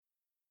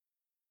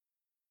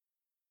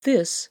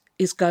This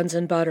is Guns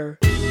and Butter.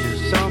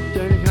 There's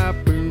something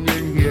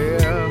happening here.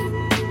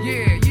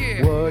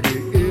 Yeah. What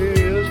it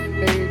is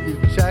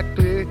ain't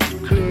exactly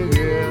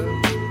clear.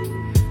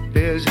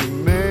 There's a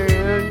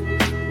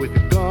man with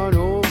a gun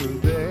over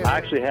there. I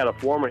actually had a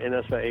former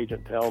NSA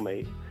agent tell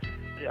me,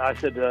 I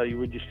said,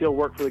 would you still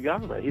work for the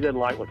government? He didn't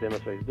like what the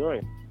NSA is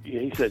doing.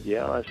 He said,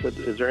 yeah. I said,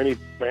 is there any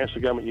branch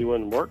of the government you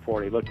wouldn't work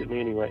for? And he looked at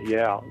me and he went,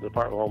 yeah, the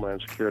Department of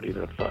Homeland Security,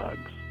 they're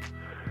thugs.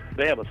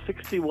 They have a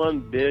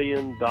 $61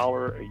 billion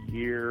a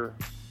year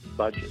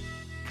budget.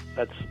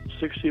 That's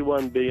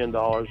 $61 billion.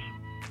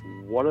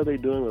 What are they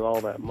doing with all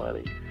that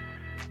money?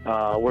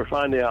 We're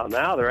finding out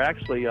now they're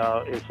actually,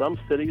 in some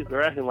cities,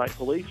 they're acting like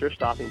police. They're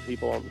stopping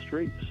people on the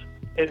streets.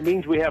 It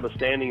means we have a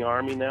standing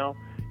army now.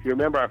 If you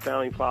remember our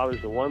founding fathers,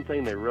 the one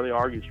thing they really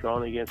argued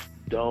strongly against,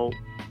 don't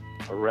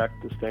erect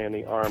the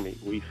standing army.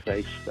 We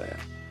face that.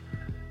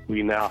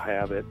 We now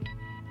have it.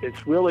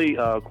 It's really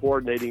a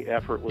coordinating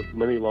effort with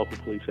many local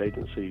police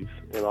agencies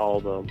and all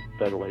the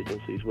federal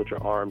agencies, which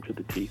are armed to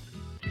the teeth.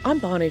 I'm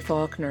Bonnie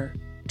Faulkner.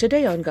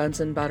 Today on Guns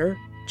and Butter,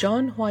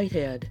 John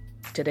Whitehead.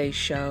 Today's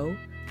show,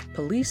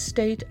 Police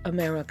State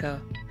America.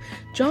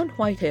 John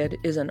Whitehead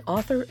is an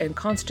author and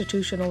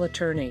constitutional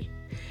attorney.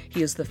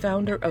 He is the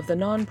founder of the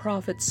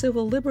nonprofit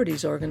civil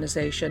liberties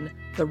organization,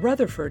 the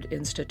Rutherford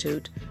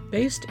Institute,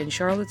 based in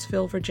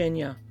Charlottesville,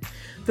 Virginia.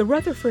 The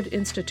Rutherford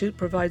Institute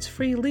provides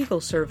free legal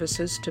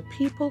services to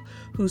people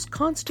whose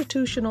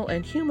constitutional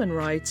and human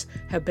rights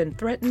have been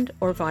threatened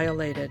or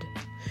violated.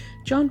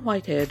 John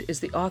Whitehead is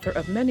the author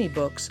of many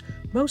books,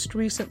 most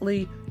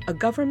recently, A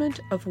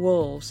Government of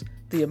Wolves,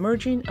 The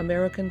Emerging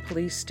American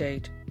Police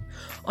State.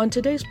 On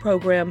today's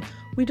program,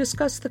 we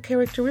discuss the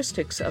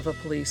characteristics of a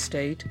police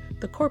state,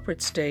 the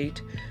corporate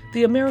state,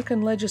 the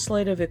American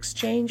Legislative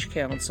Exchange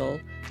Council,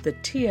 the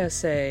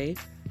TSA,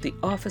 the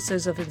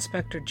Offices of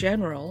Inspector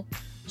General,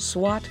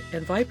 SWAT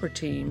and VIPR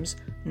teams,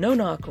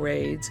 no-knock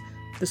raids,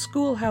 the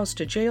Schoolhouse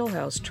to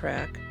Jailhouse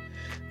track,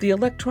 the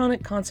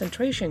electronic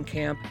concentration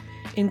camp,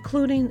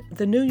 including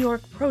the New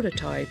York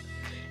prototype,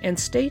 and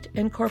state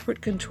and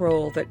corporate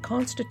control that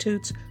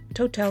constitutes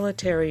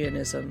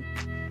totalitarianism.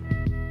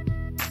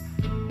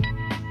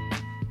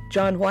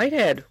 John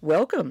Whitehead,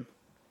 welcome.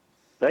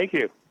 Thank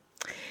you.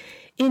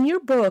 In your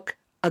book,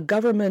 A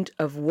Government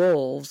of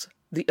Wolves,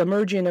 The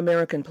Emerging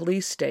American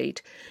Police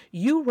State,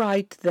 you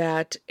write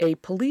that a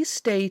police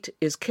state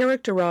is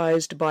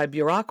characterized by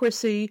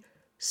bureaucracy,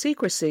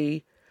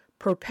 secrecy,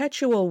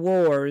 perpetual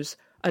wars,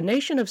 a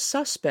nation of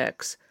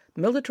suspects,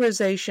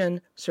 militarization,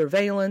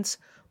 surveillance,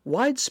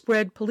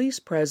 widespread police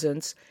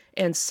presence,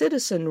 and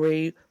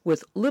citizenry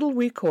with little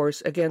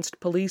recourse against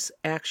police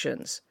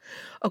actions.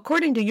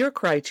 According to your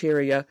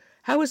criteria,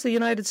 how is the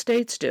United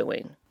States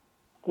doing?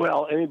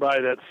 Well,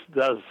 anybody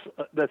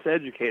that's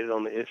educated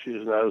on the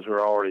issues knows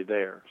we're already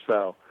there.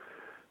 So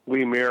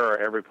we mirror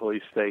every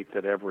police state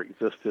that ever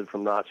existed,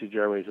 from Nazi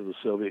Germany to the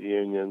Soviet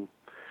Union,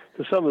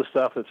 to some of the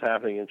stuff that's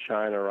happening in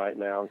China right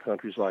now and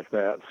countries like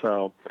that.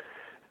 So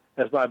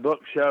as my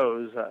book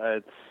shows,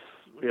 it's,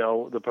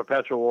 the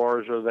perpetual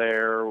wars are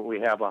there.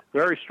 We have a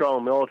very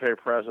strong military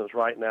presence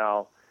right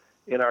now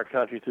in our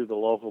country through the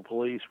local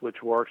police,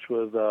 which works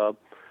with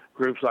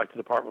groups like the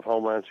Department of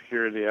Homeland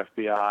Security, the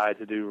FBI,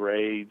 to do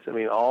raids. I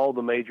mean, all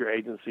the major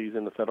agencies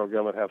in the federal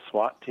government have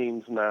SWAT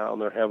teams now, and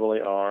they're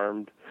heavily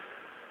armed.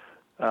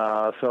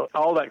 So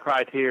all that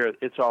criteria,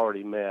 it's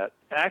already met.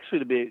 Actually,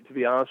 to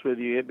be honest with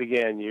you, it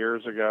began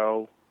years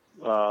ago.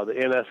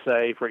 The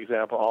NSA, for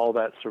example, all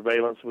that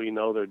surveillance we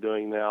know they're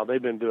doing now,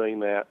 they've been doing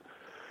that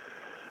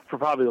for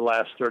probably the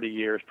last 30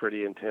 years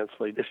pretty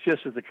intensely. It's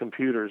just that the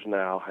computers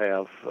now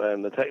have,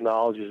 and the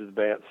technology has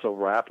advanced so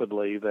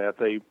rapidly that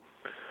they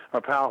are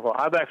powerful.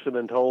 I've actually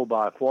been told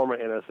by former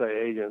NSA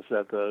agents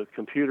that the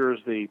computers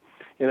the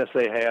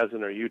NSA has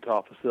in their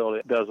Utah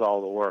facility does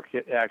all the work.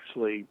 It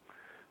actually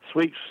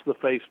sweeps the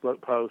Facebook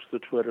posts, the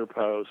Twitter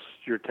posts,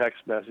 your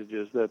text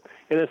messages. The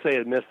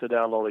NSA admits to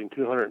downloading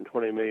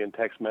 220 million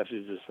text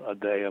messages a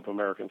day of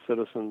American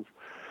citizens.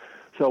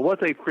 So what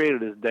they've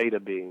created is data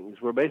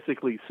beings. We're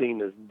basically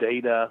seen as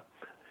data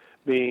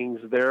beings.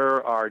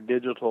 There are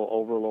digital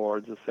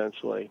overlords,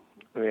 essentially.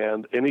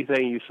 And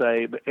anything you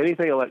say,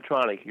 anything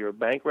electronic, your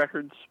bank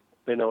records,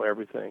 they know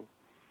everything.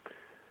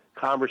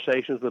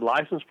 Conversations with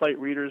license plate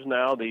readers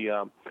now,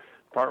 the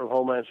Department of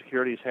Homeland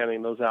Security is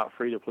handing those out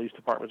free to police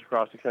departments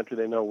across the country.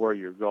 They know where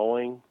you're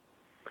going.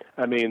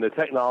 I mean, the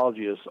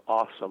technology is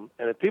awesome.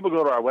 And if people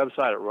go to our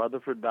website at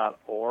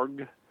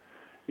rutherford.org,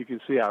 you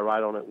can see I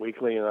write on it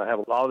weekly, and I have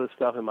a lot of this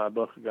stuff in my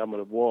book, The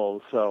Government of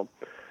Wolves. So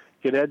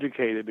get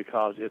educated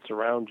because it's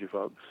around you,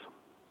 folks.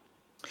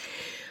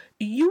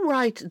 You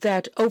write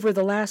that over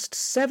the last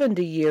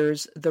 70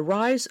 years, the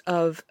rise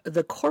of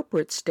the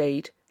corporate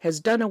state has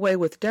done away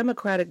with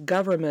democratic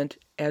government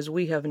as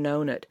we have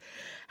known it.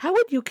 How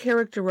would you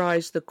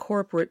characterize the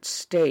corporate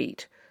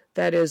state?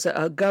 That is,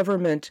 a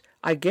government,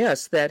 I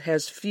guess, that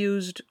has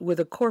fused with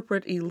a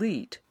corporate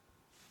elite.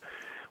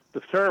 The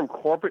term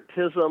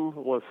corporatism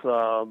was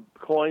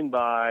coined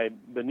by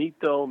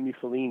Benito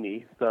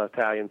Mussolini, the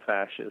Italian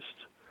fascist.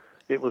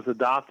 It was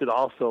adopted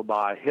also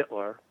by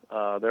Hitler.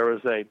 There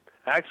was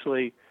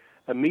actually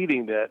a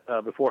meeting that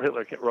before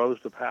Hitler rose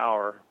to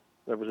power,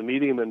 there was a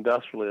meeting of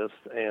industrialists,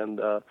 and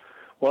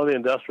one of the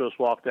industrialists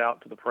walked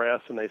out to the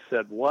press, and they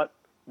said, what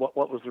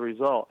was the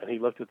result? And he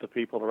looked at the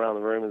people around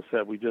the room and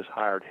said, we just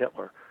hired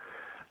Hitler.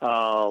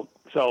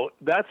 So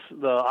that's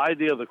the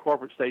idea of the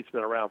corporate state's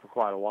been around for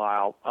quite a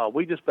while.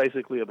 We just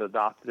basically have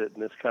adopted it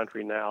in this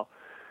country now.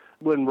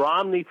 When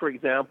Romney, for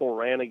example,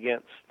 ran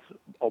against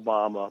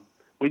Obama,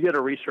 we did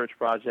a research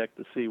project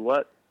to see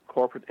what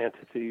corporate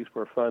entities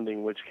were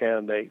funding which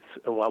candidates,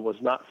 and I was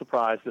not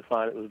surprised to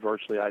find it was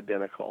virtually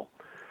identical.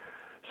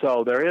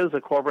 So there is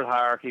a corporate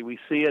hierarchy. We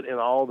see it in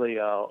all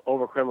the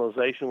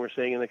overcriminalization we're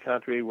seeing in the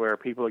country where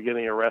people are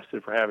getting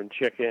arrested for having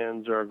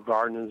chickens or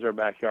gardens in their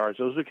backyards.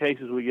 Those are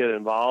cases we get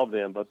involved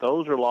in, but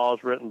those are laws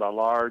written by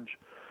large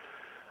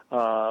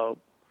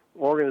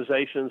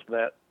organizations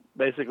that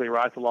basically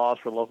write the laws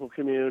for local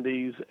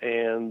communities,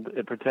 and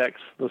it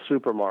protects the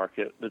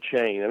supermarket, the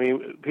chain. I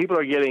mean, people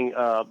are getting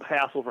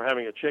hassled for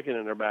having a chicken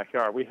in their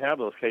backyard. We have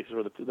those cases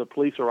where the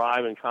police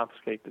arrive and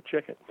confiscate the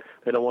chicken.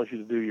 They don't want you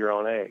to do your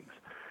own eggs.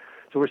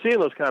 So we're seeing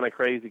those kind of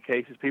crazy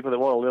cases. People that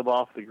want to live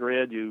off the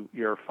grid,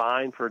 you're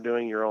fined for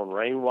doing your own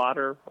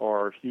rainwater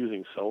or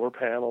using solar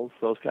panels,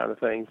 those kind of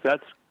things.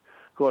 That's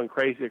going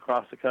crazy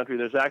across the country.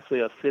 There's actually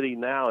a city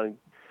now in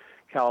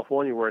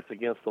California where it's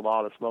against the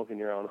law to smoke in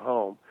your own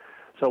home.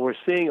 So we're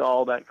seeing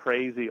all that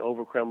crazy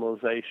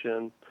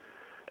overcriminalization.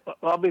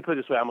 Let me put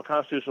it this way. I'm a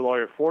constitutional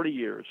lawyer 40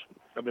 years.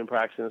 I've been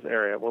practicing in this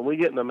area. When we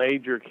get in a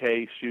major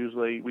case,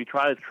 usually we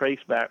try to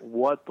trace back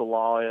what the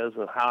law is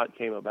and how it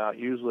came about.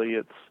 Usually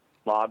it's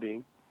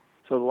lobbying.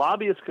 So the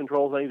lobbyists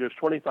control things. There's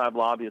 25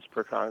 lobbyists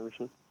per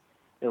congressman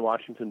in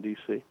Washington,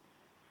 D.C.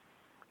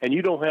 And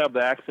you don't have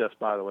the access,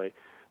 by the way.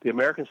 The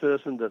American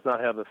citizen does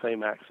not have the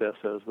same access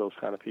as those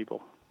kind of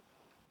people.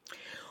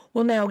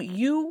 Well, now,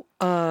 you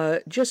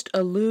just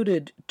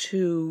alluded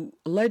to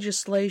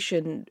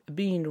legislation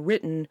being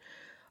written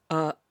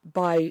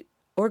by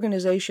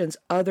organizations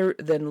other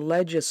than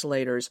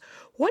legislators.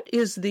 What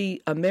is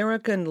the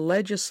American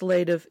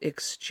Legislative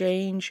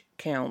Exchange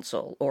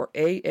Council, or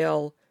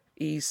ALEC?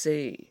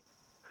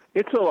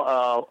 It's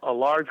a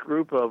large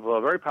group of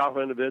very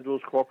powerful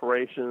individuals,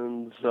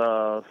 corporations,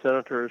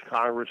 senators,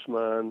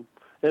 congressmen,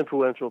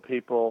 influential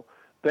people.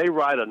 They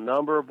write a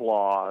number of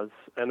laws,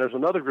 and there's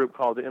another group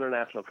called the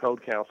International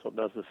Code Council that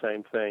does the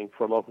same thing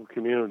for local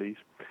communities.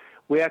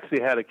 We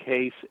actually had a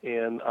case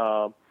in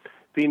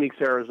Phoenix,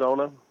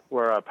 Arizona,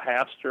 where a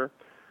pastor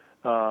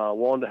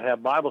wanted to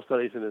have Bible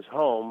studies in his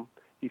home.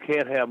 You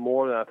can't have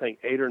more than, I think,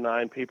 8 or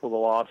 9 people, the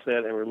law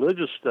said, and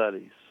religious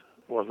studies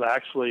was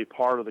actually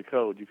part of the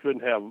code. You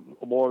couldn't have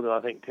more than, I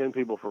think, 10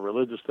 people for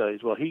religious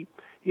studies. Well, he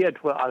had,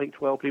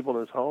 12 people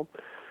in his home.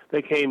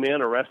 They came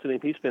in, arrested him.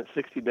 He spent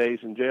 60 days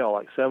in jail.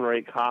 Like 7 or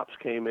 8 cops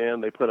came in.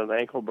 They put an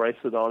ankle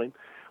bracelet on him.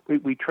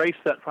 We traced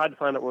that, tried to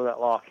find out where that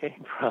law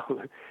came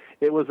from.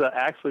 It was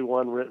actually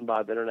one written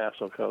by the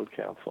International Code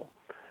Council.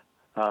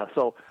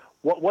 So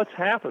what's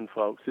happened,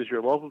 folks, is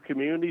your local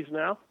communities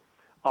now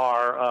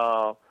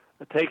are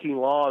taking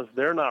laws.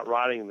 They're not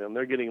writing them.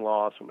 They're getting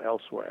laws from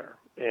elsewhere.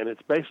 And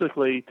it's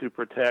basically to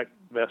protect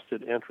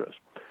vested interests.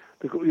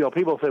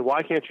 People say,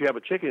 why can't you have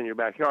a chicken in your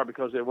backyard?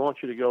 Because they want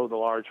you to go to the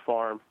large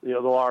farm, the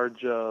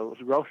large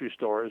grocery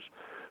stores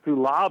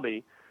who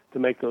lobby to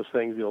make those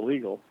things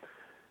illegal.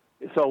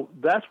 So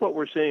that's what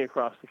we're seeing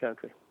across the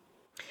country.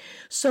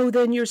 So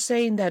then you're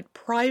saying that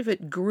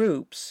private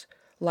groups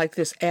like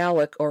this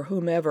ALEC or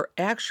whomever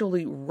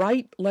actually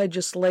write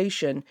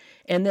legislation,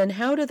 and then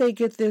how do they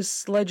get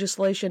this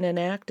legislation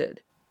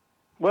enacted?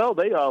 Well,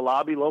 they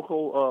lobby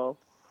local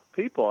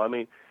people. I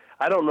mean,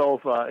 I don't know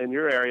if in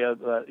your area,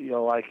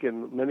 like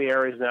in many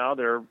areas now,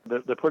 they're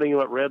putting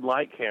up red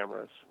light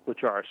cameras,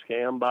 which are a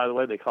scam, by the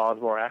way. They cause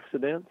more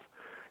accidents.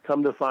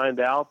 Come to find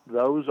out,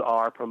 those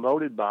are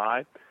promoted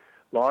by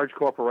large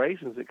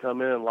corporations that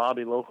come in and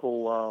lobby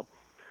local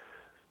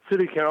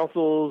city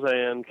councils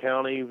and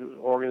county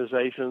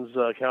organizations,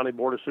 county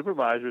board of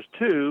supervisors,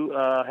 to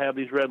have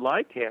these red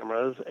light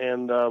cameras,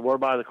 and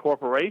whereby the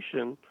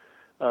corporation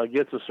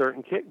gets a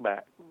certain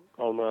kickback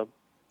on the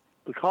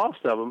cost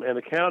of them, and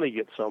the county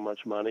gets so much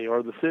money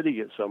or the city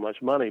gets so much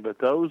money. But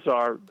those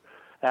are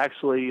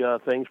actually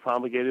things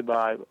promulgated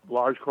by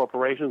large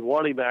corporations,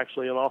 one even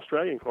actually an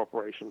Australian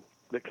corporation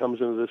that comes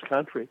into this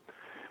country,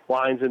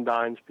 wines and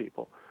dines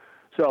people.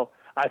 So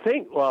I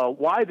think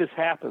why this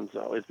happens,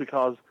 though, is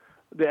because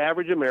the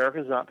average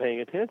American is not paying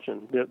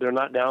attention. They're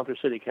not down for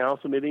city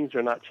council meetings.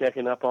 They're not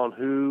checking up on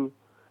who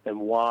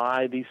and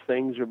why these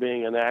things are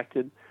being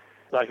enacted.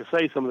 Like I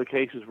say, some of the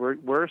cases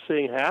we're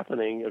seeing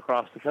happening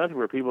across the country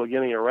where people are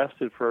getting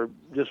arrested for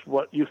just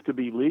what used to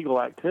be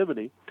legal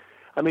activity.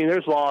 I mean,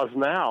 there's laws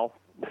now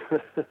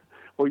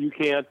where you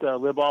can't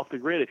live off the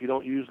grid if you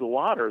don't use the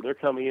water. They're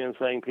coming in and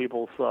saying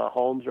people's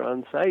homes are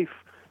unsafe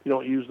if you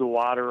don't use the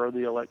water or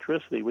the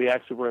electricity. We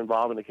actually were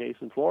involved in a case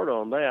in Florida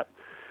on that.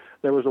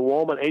 There was a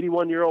woman,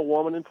 81-year-old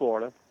woman in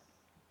Florida,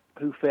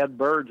 who fed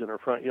birds in her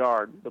front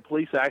yard. The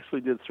police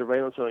actually did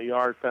surveillance on a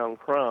yard, found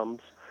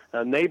crumbs,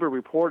 A neighbor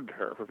reported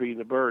her for feeding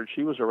the birds.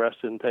 She was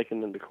arrested and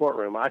taken into the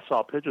courtroom. I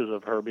saw pictures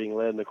of her being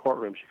led in the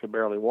courtroom. She could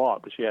barely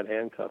walk, but she had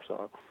handcuffs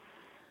on.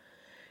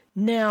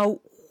 Now,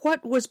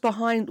 what was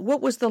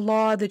the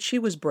law that she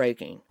was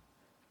breaking?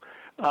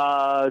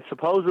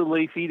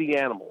 Supposedly feeding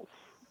animals.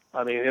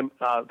 I mean, in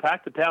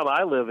fact, the town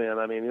I live in,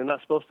 I mean, you're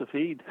not supposed to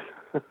feed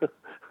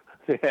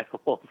the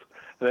animals.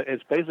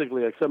 It's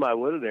basically a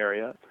semi-wooded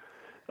area.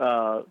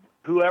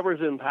 Whoever's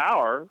in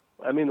power,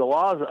 I mean, the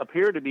laws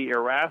appear to be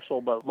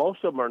irrational, but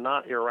most of them are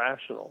not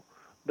irrational.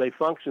 They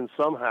function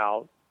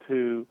somehow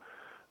to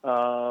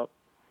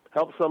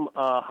help some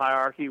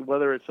hierarchy,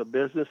 whether it's a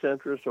business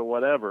interest or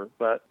whatever.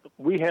 But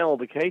we handle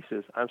the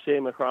cases. I'm seeing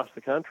them across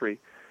the country.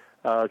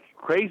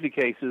 Crazy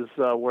cases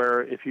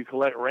where if you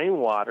collect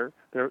rainwater,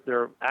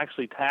 they're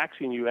actually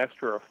taxing you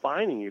extra or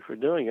fining you for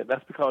doing it.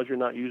 That's because you're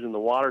not using the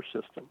water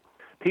system.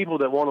 People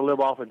that want to live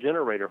off a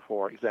generator,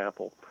 for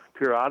example,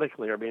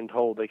 periodically are being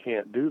told they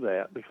can't do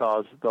that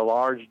because the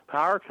large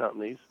power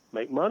companies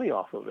make money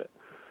off of it,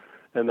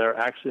 and they're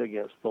actually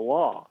against the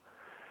law.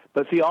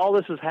 But see, all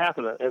this is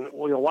happening, and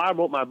why I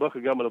wrote my book, A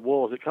Government of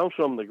Wolves, it comes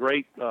from the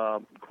great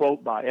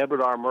quote by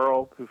Edward R.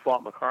 Murrow, who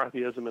fought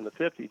McCarthyism in the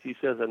 50s. He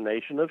says, "A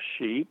nation of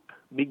sheep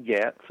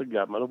begets a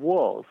government of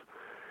wolves."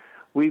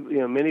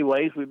 In many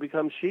ways, we've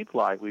become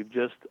sheep-like. We've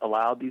just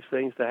allowed these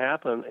things to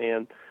happen,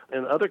 and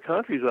in other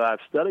countries that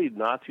I've studied,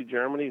 Nazi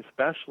Germany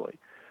especially,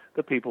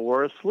 the people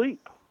were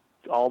asleep.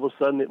 All of a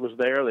sudden, it was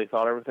there. They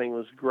thought everything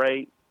was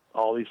great.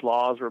 All these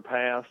laws were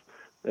passed.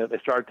 They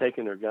started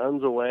taking their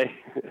guns away.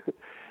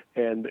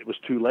 And it was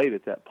too late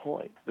at that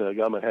point. The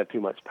government had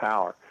too much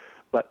power.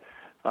 But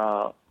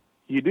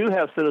you do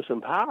have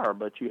citizen power,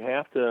 but you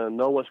have to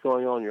know what's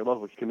going on in your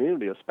local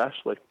community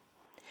especially.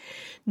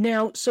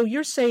 Now, so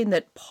you're saying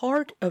that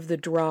part of the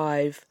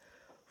drive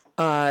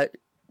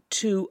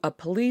to a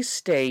police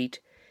state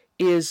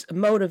is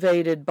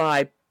motivated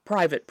by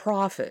private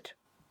profit.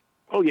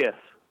 Oh, yes.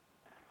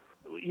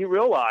 You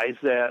realize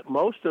that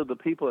most of the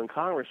people in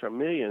Congress are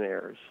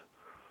millionaires.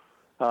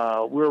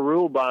 We're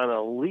ruled by an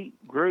elite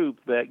group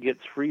that gets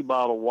free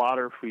bottled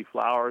water, free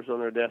flowers on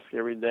their desk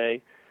every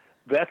day.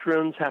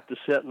 Veterans have to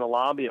sit in the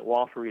lobby at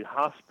Walter Reed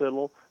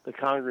Hospital. The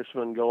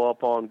congressmen go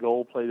up on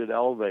gold-plated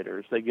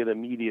elevators. They get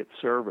immediate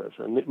service.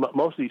 And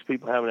most of these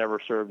people haven't ever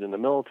served in the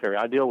military.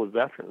 I deal with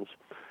veterans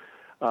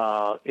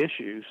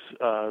issues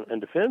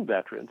and defend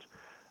veterans.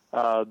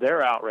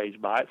 They're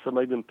outraged by it. Some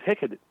have been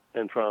picketed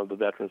in front of the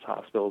veterans'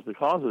 hospitals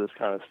because of this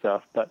kind of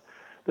stuff. But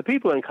the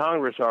people in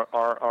Congress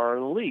are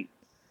an elite.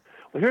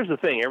 Well, here's the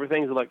thing.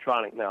 Everything's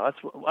electronic now.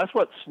 That's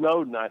what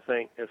Snowden, I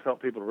think, has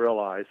helped people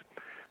realize.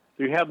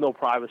 You have no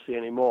privacy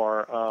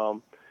anymore.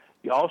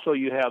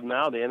 You have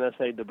now the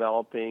NSA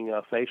developing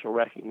facial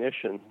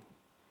recognition.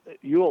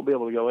 You won't be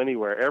able to go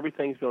anywhere.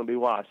 Everything's going to be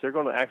watched. They're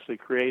going to actually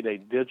create a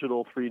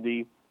digital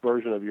 3D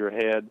version of your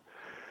head.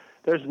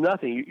 There's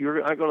nothing.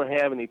 You're not going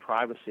to have any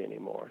privacy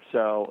anymore.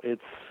 So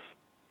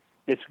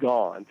it's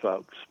gone,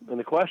 folks. And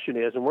the question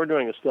is, and we're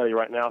doing a study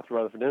right now at the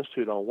Rutherford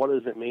Institute on what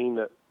does it mean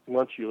that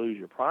once you lose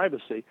your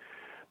privacy.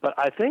 But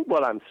I think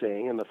what I'm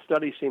seeing, and the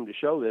studies seem to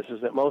show this,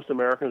 is that most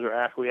Americans are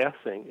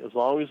acquiescing. As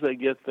long as they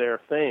get their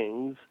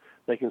things,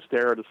 they can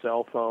stare at a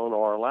cell phone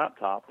or a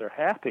laptop, they're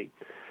happy.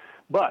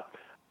 But,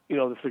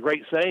 it's a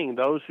great saying,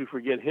 those who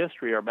forget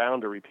history are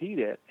bound to repeat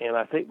it, and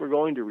I think we're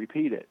going to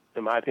repeat it,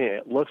 in my opinion.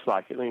 It looks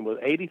like it. I mean, with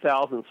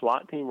 80,000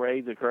 SWAT team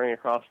raids occurring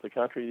across the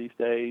country these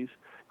days,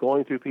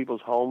 going through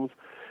people's homes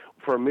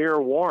for mere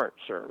warrant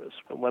service.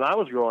 When I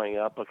was growing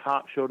up, a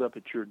cop showed up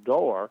at your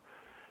door,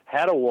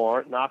 had a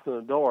warrant, knocked on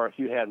the door if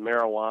you had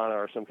marijuana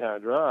or some kind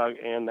of drug,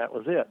 and that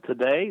was it.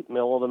 Today,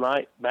 middle of the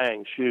night,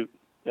 bang, shoot.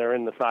 They're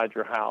inside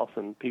your house,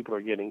 and people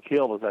are getting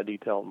killed, as I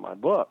detail in my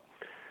book.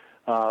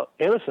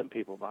 Innocent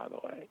people, by the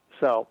way.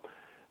 So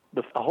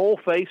the whole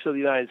face of the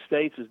United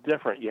States is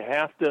different. You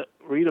have to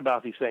read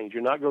about these things.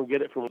 You're not going to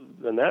get it from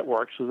the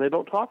networks, so they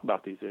don't talk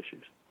about these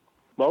issues.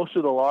 Most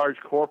of the large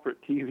corporate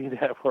TV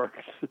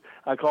networks,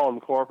 I call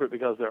them corporate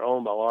because they're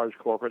owned by large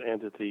corporate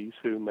entities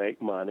who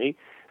make money.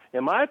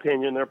 In my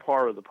opinion, they're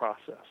part of the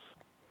process.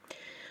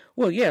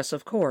 Well, yes,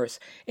 of course.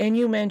 And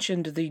you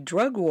mentioned the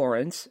drug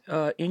warrants.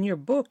 In your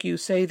book, you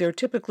say they're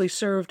typically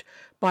served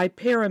by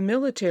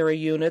paramilitary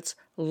units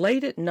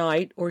late at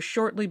night or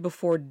shortly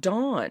before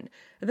dawn.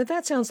 And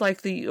that sounds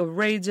like the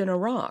raids in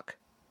Iraq.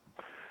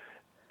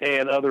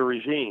 And other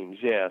regimes,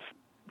 yes.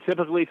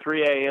 Typically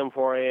 3 a.m.,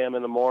 4 a.m.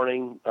 in the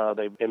morning,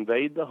 they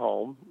invade the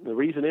home. The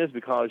reason is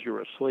because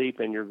you're asleep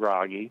and you're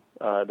groggy.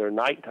 They're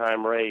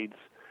nighttime raids.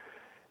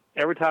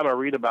 Every time I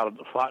read about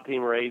a SWAT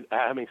team raid,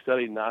 having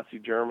studied Nazi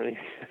Germany,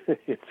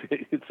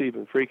 it's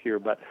even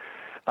freakier. But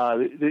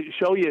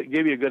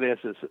give you a good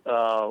instance.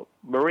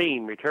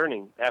 Marine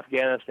returning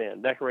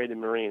Afghanistan, decorated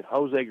Marine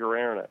Jose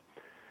Guerrero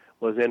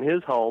was in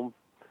his home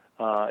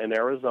in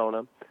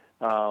Arizona,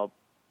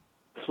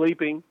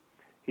 sleeping.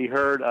 He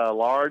heard a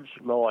large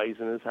noise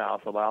in his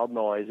house, a loud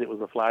noise. It was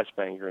a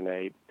flashbang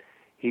grenade.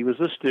 He was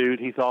astute.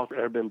 He thought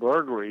there had been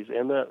burglaries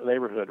in the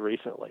neighborhood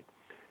recently.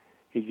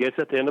 He gets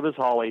at the end of his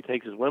hallway, he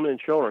takes his women and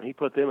children, he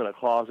put them in a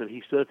closet.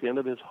 He stood at the end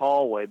of his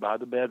hallway by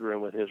the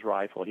bedroom with his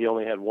rifle. He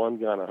only had one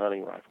gun, a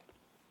hunting rifle.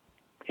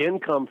 In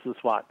comes the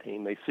SWAT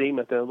team. They see him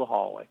at the end of the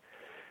hallway.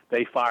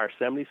 They fire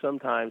 70-some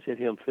times, hit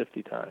him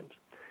 50 times.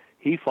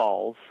 He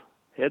falls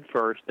head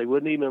first. They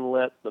wouldn't even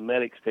let the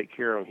medics take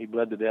care of him. He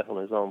bled to death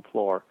on his own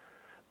floor.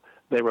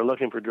 They were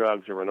looking for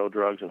drugs. There were no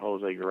drugs in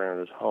Jose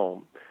Guerrero's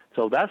home.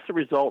 So that's the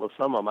result of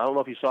some of them. I don't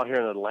know if you saw here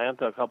in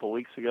Atlanta a couple of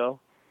weeks ago.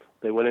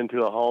 They went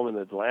into a home in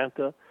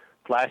Atlanta,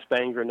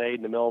 flashbang grenade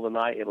in the middle of the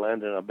night. It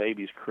landed in a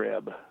baby's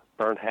crib,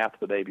 burned half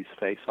the baby's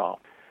face off.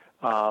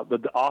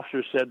 The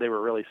officers said they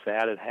were really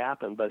sad it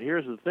happened, but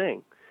here's the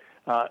thing.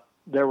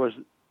 There was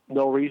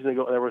no reason to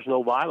go. There was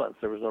no violence.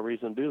 There was no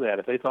reason to do that.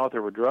 If they thought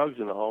there were drugs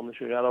in the home, they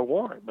should have got a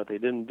warrant, but they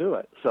didn't do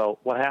it. So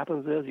what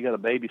happens is you got a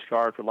baby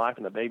scarred for life,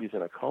 and the baby's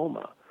in a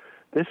coma.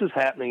 This is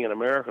happening in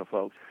America,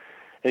 folks.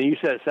 And you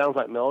said it sounds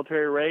like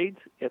military raids.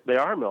 They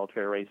are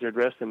military raids. They're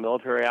dressed in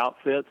military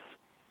outfits,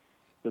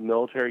 the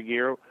military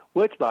gear,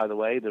 which, by the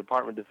way, the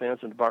Department of Defense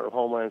and Department of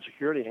Homeland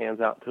Security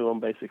hands out to them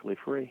basically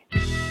free.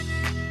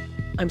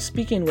 I'm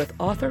speaking with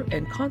author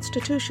and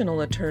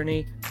constitutional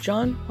attorney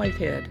John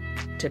Whitehead.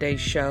 Today's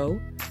show,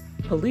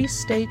 Police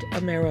State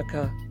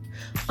America.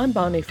 I'm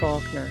Bonnie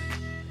Faulkner.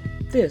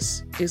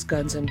 This is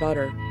Guns and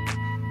Butter.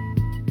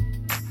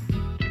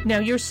 Now,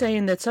 you're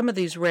saying that some of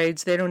these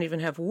raids, they don't even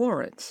have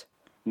warrants.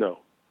 No.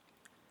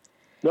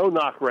 No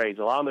knock raids.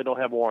 A lot of them don't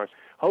have warrants.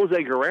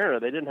 Jose Guerrero,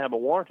 they didn't have a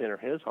warrant to enter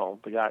his home.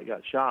 The guy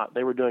got shot.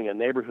 They were doing a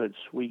neighborhood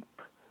sweep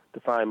to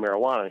find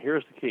marijuana. And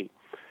here's the key.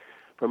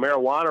 For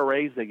marijuana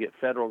raids, they get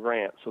federal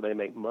grants, so they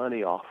make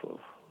money off of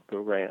the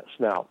grants.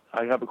 Now,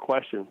 I have a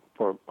question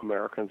for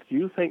Americans. Do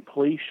you think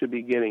police should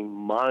be getting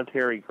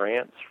monetary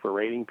grants for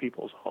raiding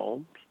people's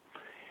homes?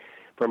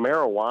 For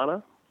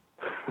marijuana?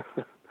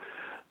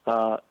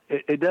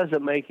 It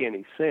doesn't make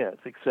any sense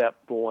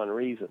except for one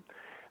reason.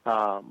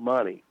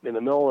 Money. In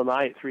the middle of the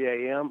night at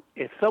 3 a.m.,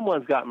 if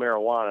someone's got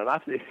marijuana, and I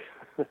think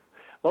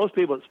most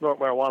people that smoke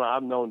marijuana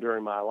I've known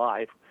during my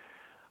life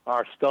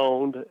are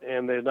stoned,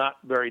 and they're not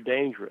very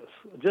dangerous.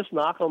 Just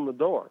knock on the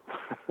door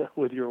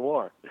with your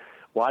warrant.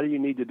 Why do you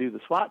need to do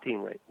the SWAT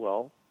team raid?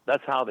 Well,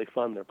 that's how they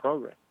fund their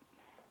program.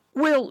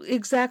 Well,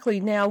 exactly.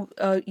 Now,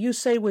 you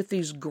say with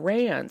these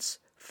grants,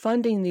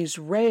 funding these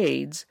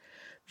raids,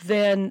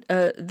 then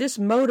this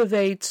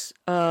motivates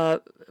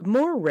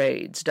more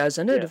raids,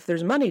 doesn't it, if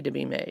there's money to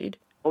be made?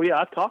 Oh, yeah,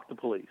 I've talked to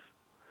police.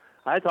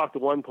 I talked to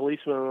one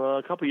policeman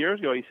a couple of years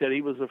ago. He said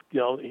he was,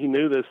 he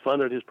knew this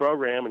funded his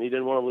program, and he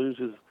didn't want to lose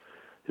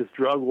his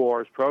drug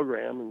wars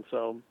program, and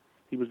so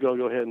he was going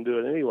to go ahead and do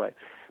it anyway.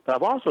 But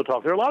I've also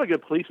talked, there are a lot of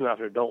good policemen out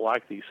there who don't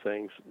like these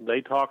things.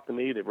 They talk to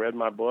me, they've read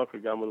my book, A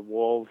Gun with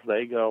Wolves,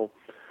 they go,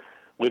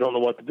 we don't know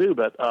what to do.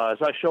 But as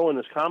I show in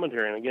this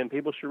commentary, and again,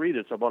 people should read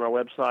it, it's up on our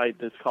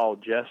website, it's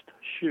called Just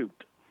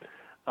Shoot.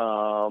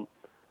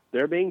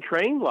 They're being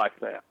trained like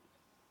that.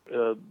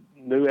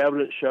 New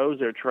evidence shows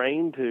they're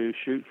trained to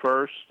shoot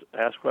first,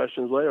 ask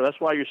questions later. That's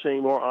why you're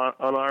seeing more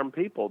unarmed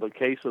people. The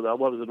case of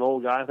an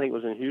old guy, I think it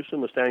was in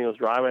Houston, was standing on his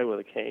driveway with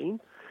a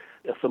cane.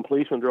 If some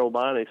policemen drove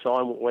by and they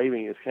saw him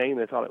waving his cane,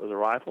 they thought it was a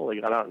rifle.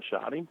 They got out and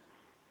shot him.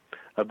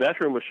 A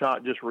veteran was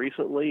shot just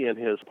recently in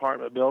his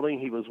apartment building.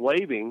 He was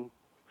waving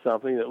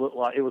something that looked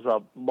like it was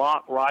a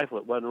mock rifle.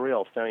 It wasn't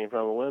real, standing in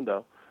front of the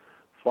window.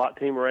 SWAT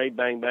team raid,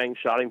 bang, bang,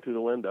 shot him through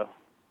the window.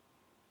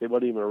 It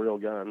wasn't even a real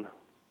gun.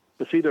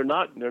 But see, they're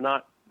not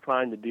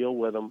trying to deal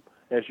with them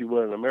as you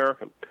would an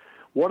American.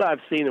 What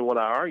I've seen and what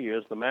I argue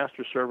is the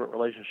master-servant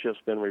relationship's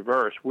been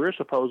reversed. We're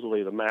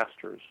supposedly the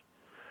masters.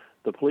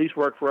 The police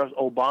work for us.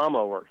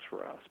 Obama works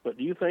for us. But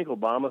do you think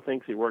Obama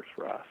thinks he works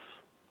for us?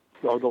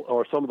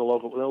 Or some of the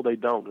local, no, they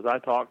don't, because I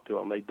talked to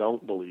them. They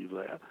don't believe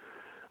that.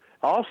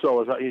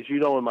 Also, as you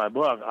know in my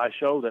book, I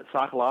show that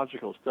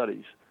psychological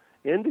studies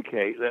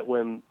indicate that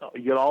when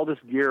you get all this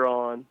gear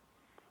on,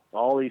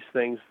 all these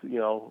things,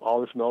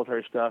 all this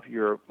military stuff,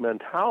 your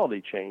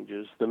mentality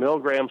changes. The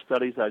milligram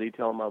studies I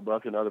detail in my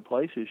book and other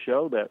places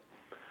show that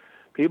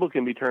people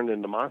can be turned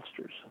into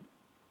monsters.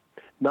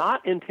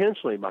 Not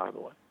intentionally, by the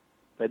way.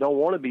 They don't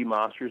want to be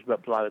monsters,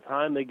 but by the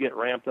time they get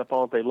ramped up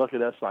on it, they look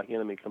at us like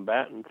enemy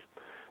combatants.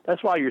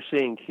 That's why you're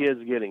seeing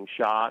kids getting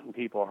shot and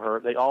people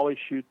hurt. They always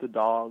shoot the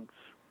dogs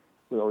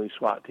with all these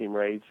SWAT team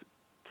raids.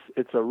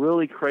 It's a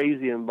really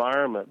crazy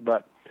environment,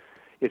 but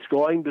it's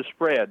going to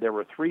spread. There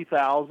were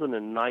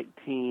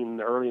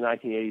 3,019 early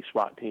 1980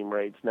 SWAT team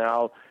raids.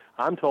 Now,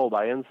 I'm told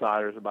by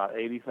insiders about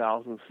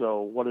 80,000,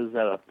 so what is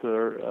that, a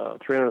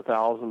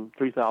 300,000,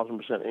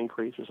 3,000%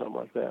 increase or something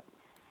like that?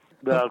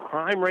 The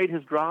crime rate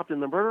has dropped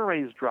and the murder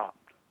rate has dropped.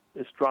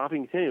 It's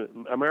dropping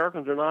continually.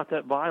 Americans are not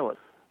that violent.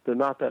 They're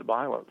not that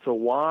violent. So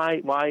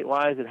why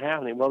is it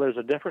happening? Well, there's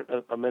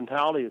a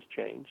mentality has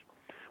changed.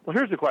 Well,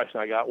 here's the question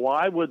I got.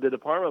 Why would the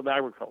Department of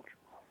Agriculture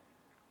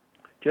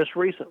just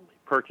recently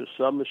purchase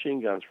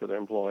submachine guns for their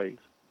employees?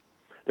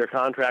 They're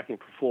contracting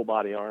for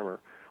full-body armor.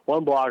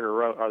 One blogger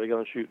wrote, are they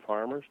going to shoot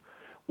farmers?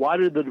 Why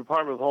did the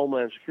Department of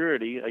Homeland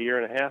Security a year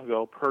and a half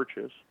ago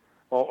purchase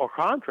or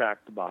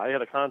contract to buy,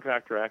 had a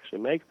contractor actually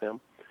make them,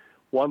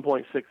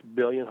 1.6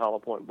 billion hollow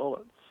point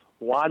bullets.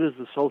 Why does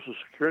the Social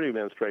Security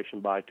Administration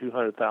buy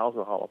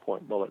 200,000 hollow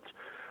point bullets,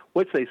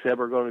 which they said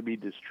were going to be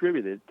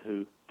distributed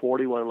to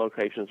 41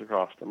 locations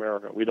across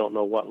America? We don't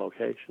know what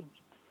locations.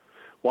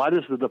 Why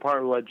does the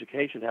Department of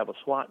Education have a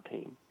SWAT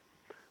team?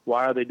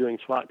 Why are they doing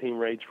SWAT team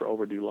raids for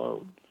overdue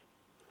loans?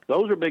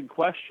 Those are big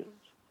questions.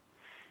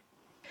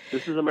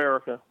 This is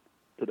America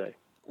today.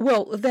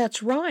 Well,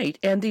 that's right.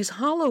 And these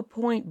hollow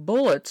point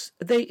bullets,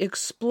 they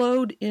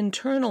explode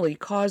internally,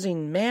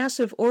 causing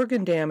massive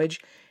organ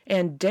damage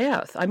and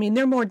death. I mean,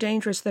 they're more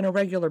dangerous than a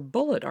regular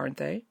bullet, aren't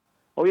they?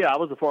 Oh, yeah.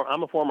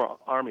 I'm a former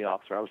Army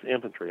officer. I was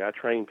infantry. I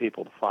trained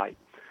people to fight.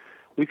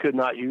 We could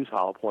not use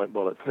hollow point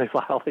bullets. They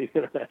violate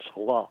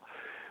international law.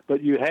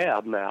 But you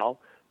have now.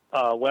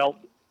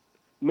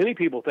 Many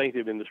people think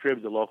they've been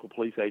distributed to local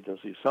police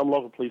agencies. Some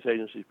local police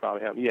agencies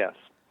probably have. Yes.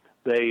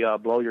 They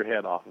blow your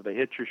head off. If they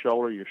hit your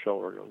shoulder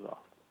goes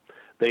off.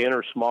 They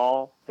enter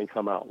small and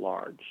come out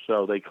large.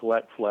 So they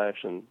collect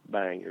flesh and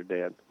bang, you're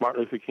dead.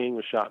 Martin Luther King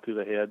was shot through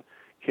the head.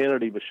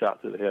 Kennedy was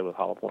shot through the head with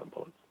hollow point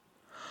bullets.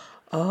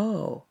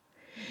 Oh.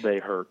 They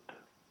hurt.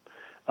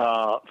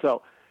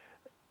 So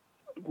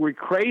we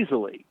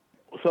crazily,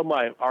 some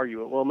might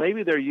argue, well,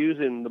 maybe they're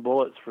using the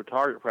bullets for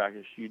target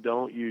practice. You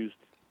don't use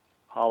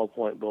hollow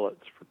point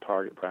bullets for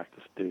target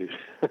practice, dude.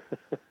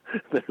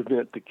 They're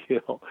meant to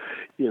kill.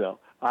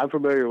 I'm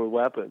familiar with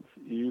weapons.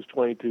 You use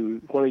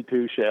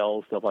 22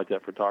 shells, stuff like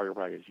that for target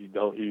practice. You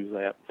don't use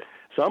that.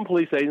 Some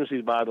police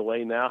agencies, by the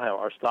way, now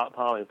are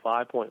stockpiling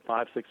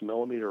 5.56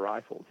 millimeter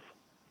rifles,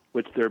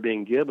 which they're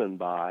being given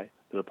by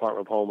the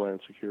Department of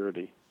Homeland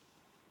Security.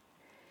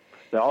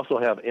 They also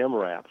have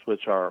MRAPs,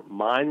 which are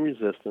mine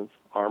resistance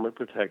armored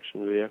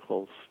protection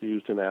vehicles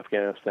used in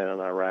Afghanistan and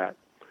Iraq.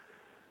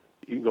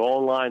 You can go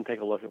online and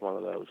take a look at one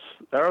of those.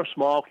 There are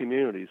small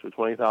communities with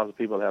 20,000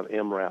 people that have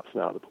MRAPs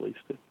now, the police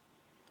do.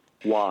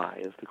 Why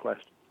is the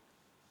question.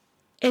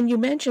 And you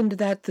mentioned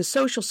that the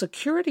Social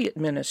Security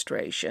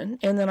Administration,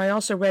 and then I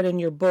also read in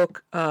your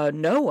book,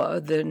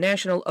 NOAA, the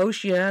National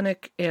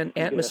Oceanic and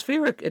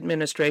Atmospheric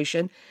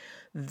Administration,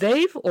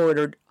 they've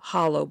ordered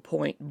hollow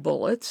point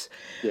bullets.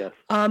 Yes.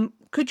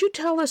 Could you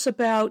tell us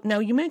about, now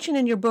you mentioned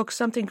in your book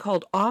something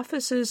called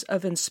Offices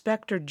of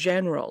Inspector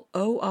General,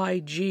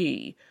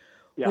 OIG,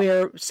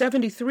 where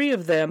 73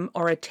 of them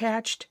are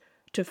attached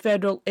to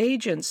federal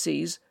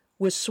agencies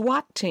with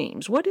SWAT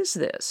teams. What is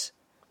this?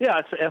 Yeah,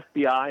 it's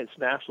the FBI. It's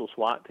national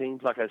SWAT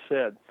teams. Like I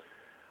said,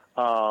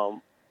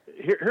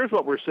 here's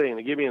what we're seeing.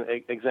 To give you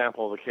an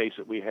example of a case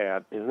that we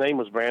had, his name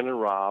was Brandon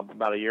Robb.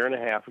 About a year and a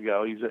half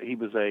ago, he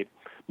was a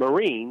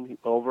Marine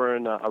over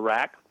in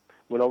Iraq,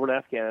 went over to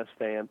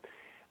Afghanistan.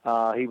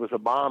 He was a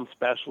bomb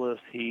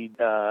specialist. He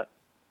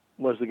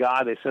was the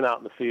guy they sent out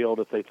in the field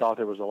if they thought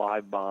there was a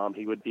live bomb.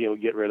 He would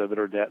get rid of it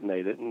or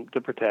detonate it and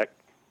to protect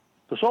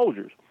the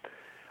soldiers.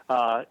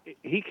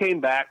 He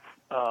came back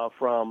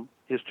from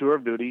his tour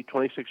of duty,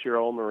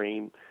 26-year-old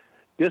Marine,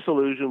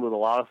 disillusioned with a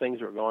lot of things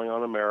that were going on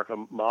in America,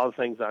 a lot of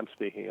things I'm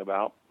speaking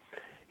about.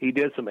 He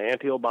did some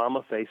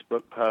anti-Obama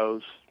Facebook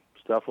posts,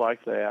 stuff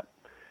like that.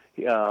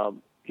 He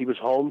was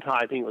home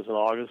typing. It was an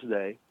August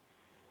day.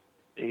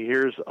 He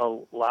hears a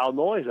loud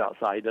noise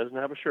outside. He doesn't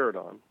have a shirt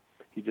on.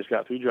 He just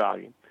got through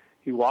jogging.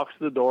 He walks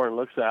to the door and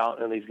looks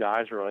out, and these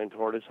guys are running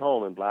toward his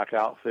home in black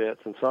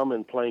outfits and some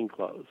in plain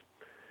clothes.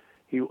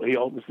 He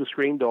opens the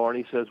screen door, and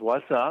he says,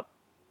 "What's up?"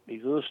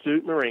 He's an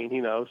astute Marine,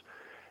 he knows.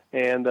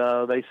 And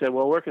they said,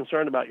 "Well, we're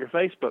concerned about your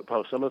Facebook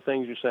post, some of the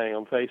things you're saying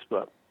on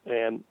Facebook."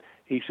 And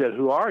he said,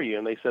 "Who are you?"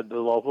 And they said, "The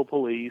local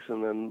police."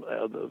 And then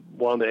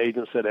one of the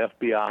agents said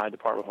FBI,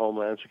 Department of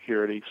Homeland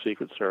Security,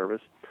 Secret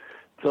Service.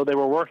 So they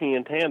were working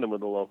in tandem with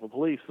the local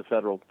police, the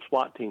federal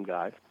SWAT team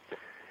guys.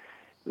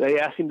 They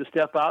asked him to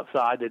step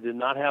outside. They did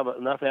not have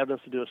enough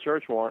evidence to do a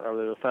search warrant, or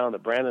they found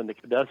that Brandon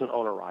doesn't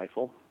own a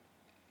rifle.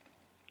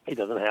 He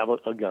doesn't have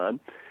a gun.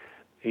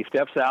 He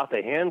steps out.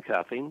 They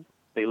handcuff him.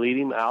 They lead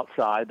him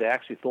outside. They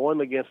actually throw him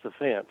against the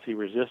fence. He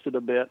resisted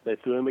a bit. They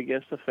threw him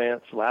against the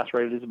fence,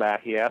 lacerated his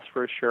back. He asked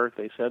for a shirt.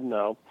 They said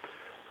no.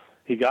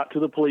 He got to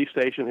the police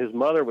station. His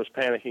mother was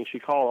panicking. She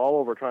called all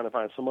over trying to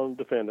find someone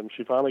to defend him.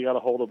 She finally got a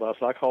hold of us.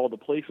 I called the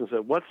police and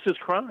said, "What's his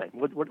crime?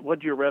 What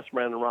did you arrest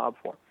Brandon Robb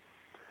for?"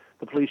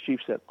 The police chief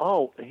said,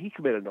 "Oh, he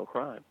committed no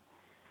crime.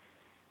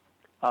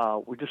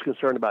 We're just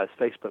concerned about his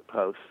Facebook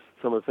posts,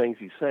 some of the things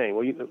he's saying."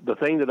 Well, the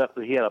thing that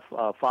he had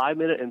a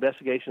 5-minute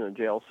investigation in a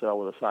jail cell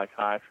with a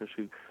psychiatrist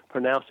who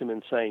pronounced him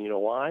insane. You know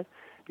why?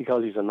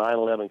 Because he's a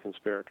 9/11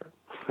 conspirator,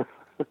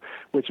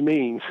 which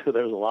means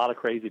there's a lot of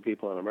crazy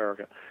people in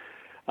America.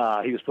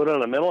 He was put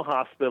in a mental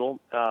hospital.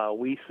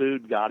 We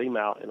sued, got him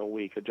out in a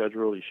week. A judge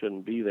ruled he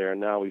shouldn't be there, and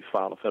now we've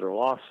filed a federal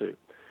lawsuit.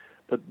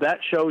 But that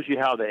shows you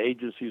how the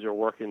agencies are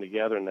working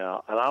together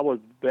now. And I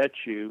would bet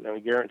you, and I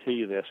guarantee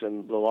you this,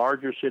 in the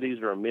larger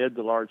cities or mid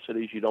to large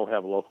cities, you don't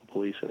have local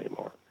police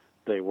anymore.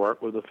 They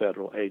work with the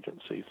federal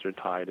agencies. They're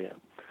tied in.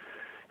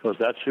 Because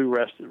that's who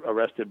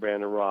arrested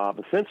Brandon Robb.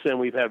 And since then,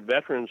 we've had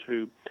veterans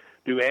who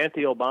do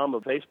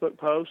anti-Obama Facebook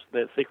posts.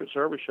 The Secret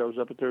Service shows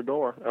up at their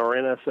door, or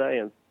NSA,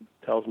 and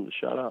tells them to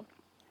shut up.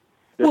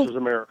 This is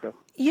America.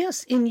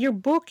 Yes, in your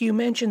book you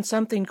mentioned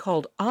something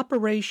called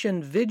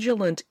Operation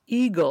Vigilant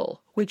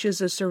Eagle, which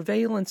is a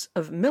surveillance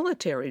of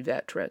military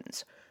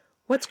veterans.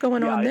 What's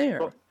going on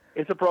there?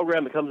 It's a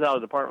program that comes out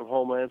of the Department of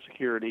Homeland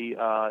Security.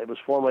 It was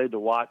formulated to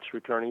watch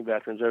returning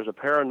veterans. There's a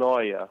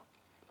paranoia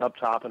up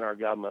top in our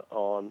government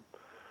on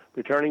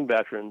returning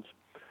veterans.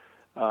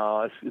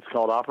 It's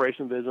called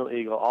Operation Vigilant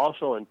Eagle.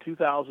 Also, in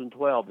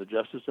 2012, the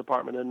Justice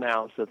Department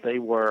announced that they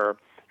were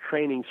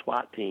training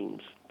SWAT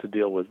teams to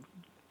deal with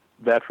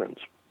veterans,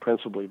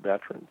 principally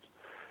veterans.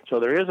 So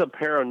there is a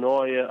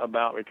paranoia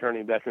about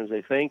returning veterans.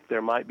 They think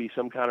there might be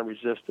some kind of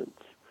resistance.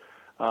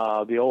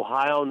 The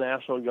Ohio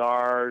National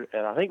Guard,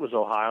 and I think it was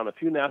Ohio, and a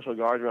few National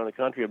Guards around the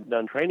country have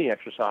done training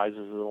exercises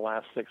in the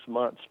last 6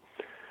 months.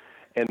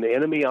 And the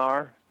enemy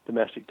are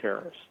domestic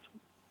terrorists.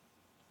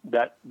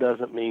 That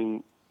doesn't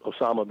mean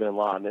Osama bin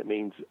Laden. It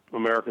means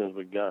Americans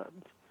with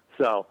guns.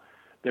 So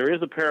there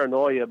is a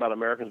paranoia about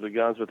Americans with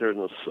guns, but there's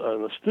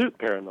an astute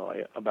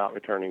paranoia about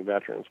returning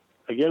veterans.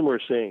 Again, we're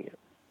seeing it.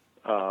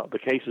 The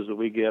cases that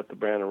we get, the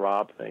Brandon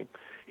Robb thing,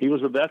 he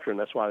was a veteran.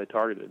 That's why they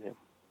targeted him.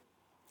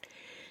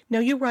 Now,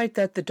 you write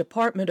that the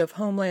Department of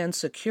Homeland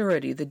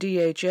Security, the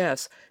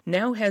DHS,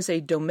 now has a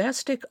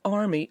domestic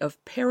army of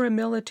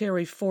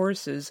paramilitary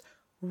forces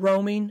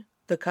roaming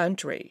the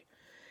country.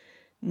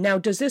 Now,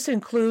 does this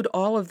include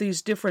all of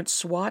these different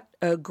SWAT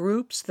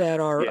groups that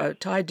are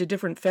tied to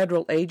different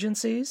federal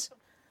agencies?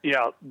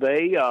 Yeah,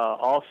 they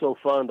also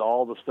fund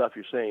all the stuff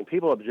you're saying.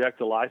 People object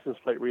to license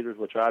plate readers,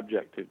 which I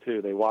object to,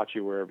 too. They watch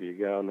you wherever you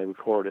go, and they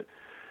record it.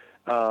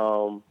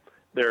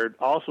 They're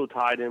also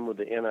tied in with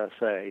the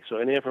NSA. So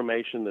any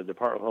information the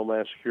Department of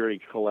Homeland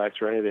Security collects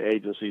or any of the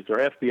agencies,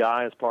 their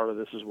FBI is part of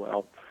this as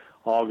well,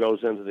 all goes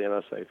into the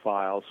NSA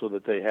file so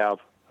that they have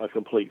a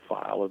complete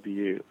file of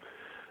you.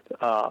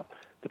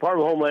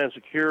 Department of Homeland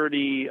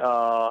Security,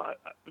 I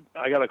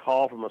got a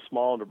call from a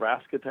small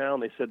Nebraska town.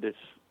 They said this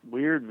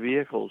weird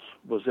vehicles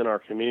was in our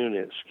community.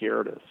 It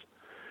scared us.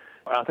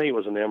 I think it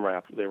was an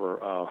MRAP they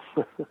were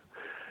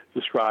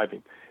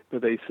describing.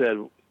 But they said,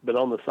 but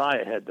on the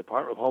side it had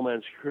Department of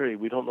Homeland Security.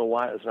 We don't know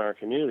why it was in our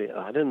community.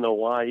 I didn't know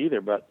why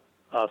either, but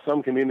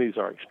some communities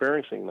are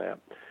experiencing that.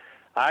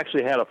 I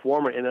actually had a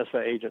former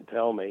NSA agent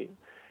tell me,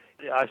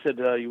 I said,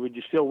 would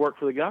you still work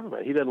for the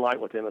government? He didn't like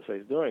what the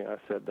NSA is doing. I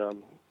said,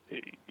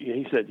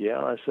 he said, yeah.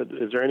 I said,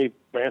 is there any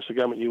branch of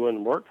government you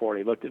wouldn't work for?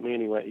 And he looked at me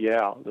and he went,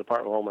 yeah, the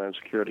Department of Homeland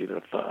Security,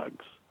 they're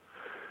thugs.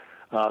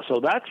 So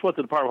that's what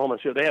the Department of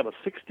Homeland Security, they have a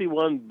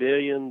 $61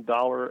 billion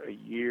a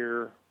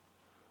year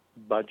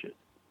budget.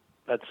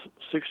 That's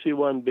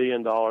 $61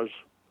 billion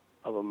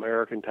of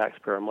American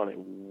taxpayer money.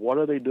 What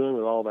are they doing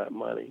with all that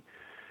money?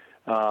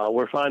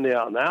 We're finding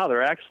out now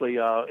they're actually,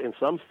 in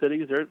some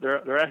cities,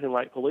 they're acting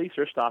like police.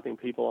 They're stopping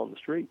people on the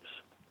streets.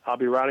 I'll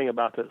be writing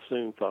about that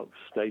soon, folks.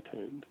 Stay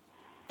tuned.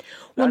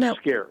 That's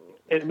scary.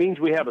 It means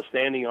we have a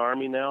standing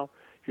army now.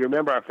 If you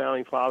remember our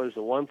founding fathers,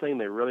 the one thing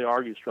they really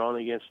argued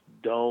strongly against,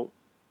 don't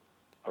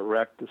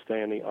erect a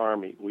standing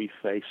army. We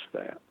faced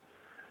that.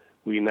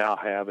 We now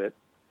have it.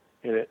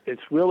 And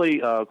it's really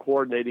a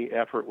coordinating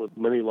effort with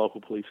many local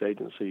police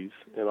agencies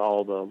and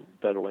all the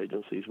federal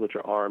agencies, which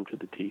are armed to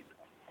the teeth.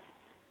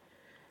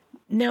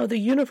 Now, the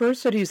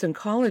universities and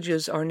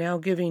colleges are now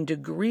giving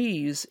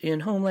degrees in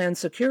Homeland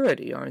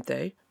Security, aren't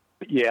they?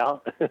 Yeah,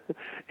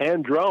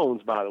 and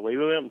drones, by the way.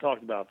 We haven't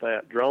talked about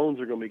that. Drones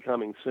are going to be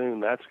coming soon.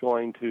 That's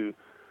going to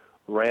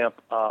ramp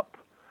up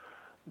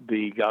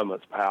the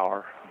government's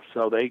power.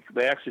 So they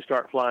actually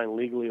start flying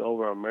legally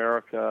over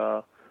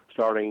America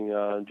starting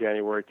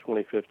January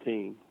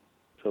 2015.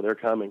 So they're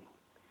coming.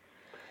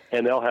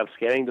 And they'll have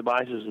scanning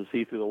devices to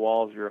see through the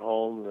walls of your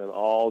home and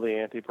all the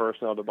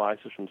anti-personnel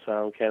devices from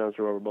sound cannons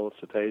to rubber bullets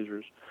to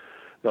tasers.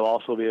 They'll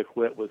also be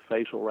equipped with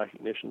facial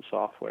recognition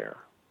software.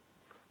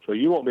 So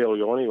you won't be able to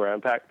go anywhere.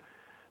 In fact,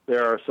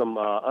 there are some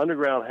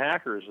underground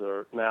hackers that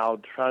are now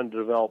trying to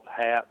develop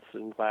hats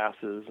and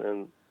glasses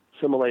and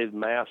simulated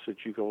masks that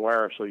you can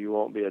wear so you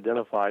won't be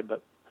identified.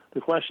 But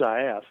the question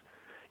I ask,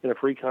 in a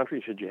free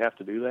country, should you have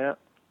to do that?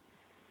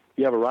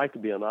 You have a right to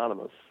be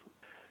anonymous.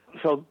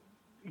 So,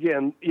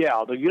 again,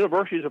 yeah, the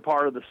universities are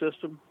part of the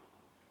system.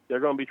 They're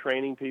going to be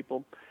training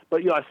people.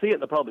 But, I see it in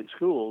the public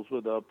schools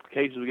with the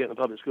cases we get in the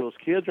public schools.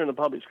 Kids are in the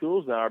public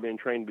schools now are being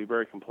trained to be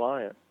very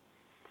compliant.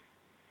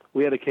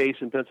 We had a case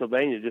in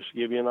Pennsylvania, just to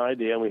give you an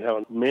idea, and we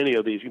have many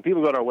of these.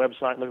 People go to our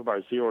website and look at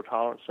our zero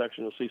tolerance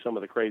section. You'll see some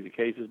of the crazy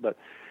cases. But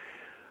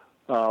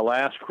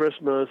last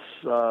Christmas,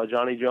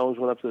 Johnny Jones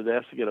went up to the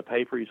desk to get a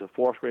paper. He's a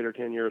fourth grader,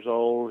 10 years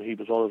old. He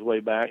was on his way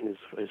back, and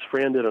his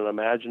friend did an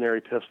imaginary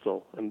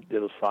pistol and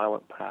did a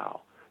silent pow.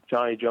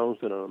 Johnny Jones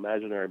did an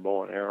imaginary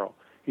bow and arrow.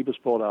 He was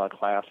pulled out of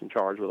class and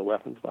charged with a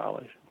weapons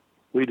violation.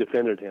 We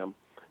defended him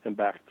and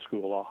backed the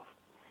school off.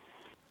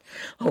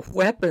 A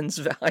weapons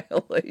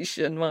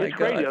violation, my God. It's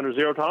crazy, under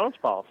zero tolerance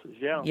policies,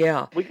 yeah.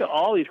 Yeah. We got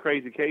all these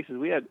crazy cases.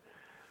 We had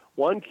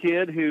one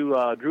kid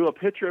who drew a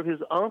picture of his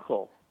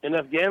uncle in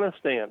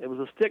Afghanistan. It was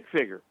a stick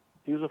figure.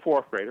 He was a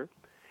fourth grader.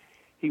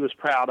 He was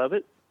proud of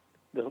it.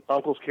 The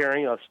uncle's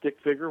carrying a stick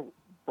figure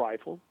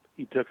rifle.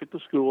 He took it to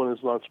school in his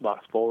lunchbox,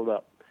 folded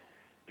up.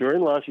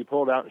 During lunch, he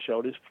pulled out and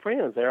showed his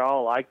friends. They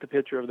all liked the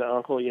picture of the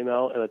uncle, and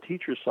a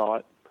teacher saw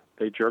it.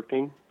 They jerked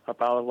him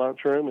up out of the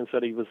lunchroom and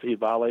said he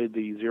violated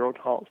the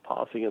zero-tolerance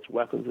policy against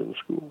weapons in the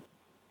school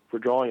for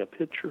drawing a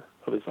picture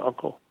of his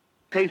uncle.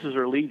 Cases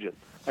are legion.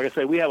 Like I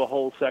say, we have a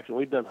whole section.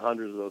 We've done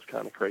hundreds of those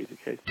kind of crazy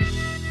cases.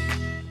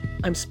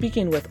 I'm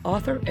speaking with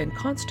author and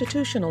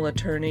constitutional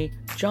attorney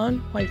John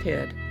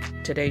Whitehead.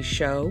 Today's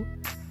show,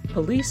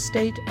 Police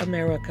State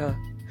America.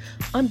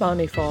 I'm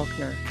Bonnie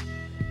Faulkner.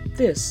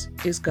 This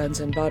is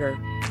Guns and Butter.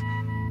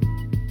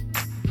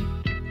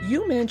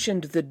 You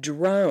mentioned the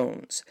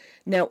drones.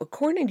 Now,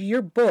 according to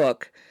your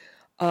book,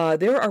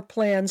 there are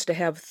plans to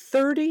have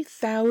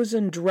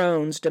 30,000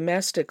 drones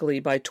domestically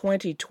by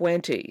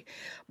 2020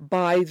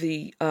 by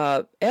the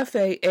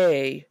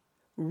FAA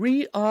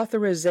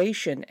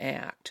Reauthorization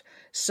Act.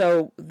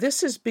 So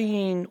this is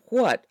being,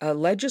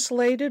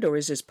 legislated, or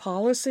is this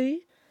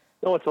policy?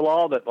 No, it's a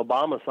law that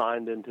Obama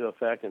signed into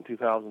effect in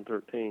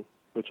 2013,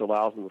 which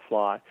allows them to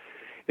fly.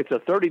 It's a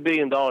 $30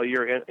 billion a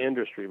year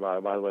industry, by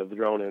the way, the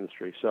drone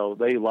industry. So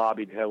they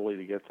lobbied heavily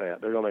to get that.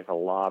 They're going to make a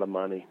lot of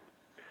money.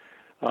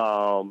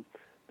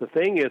 The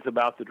thing is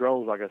about the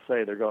drones, like I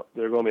say, they're going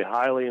to be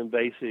highly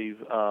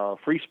invasive.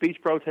 Free speech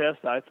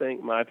protests, I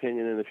think, my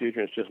opinion in the future,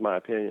 it's just my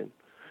opinion.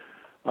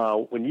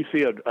 When you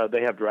see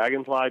they have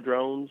Dragonfly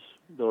drones,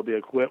 they'll be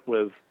equipped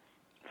with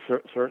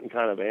certain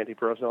kind of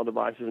anti-personnel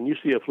devices, and you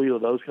see a fleet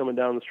of those coming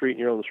down the street, and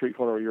you're on the street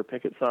corner with your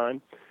picket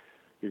sign,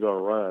 you're going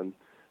to run.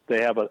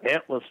 They have an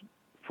Atlas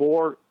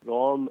 4. Go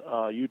on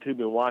YouTube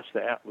and watch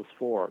the Atlas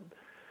 4.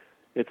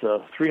 It's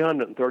a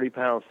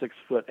 330-pound,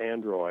 6-foot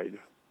android,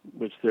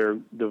 which they're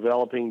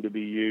developing to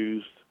be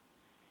used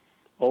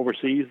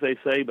overseas, they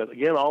say. But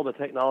again, all the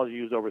technology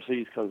used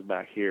overseas comes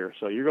back here.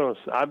 So you're going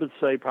to, I would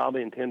say,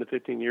 probably in 10 to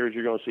 15 years,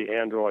 you're going to see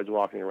androids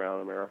walking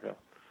around America,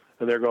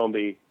 and they're going to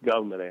be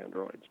government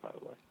androids, by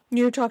the way.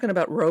 You're talking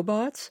about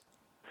robots?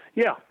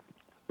 Yeah.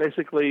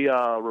 Basically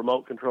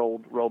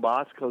remote-controlled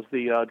robots, because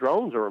the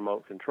drones are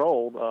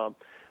remote-controlled.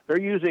 They're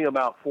using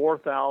about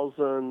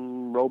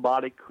 4,000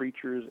 robotic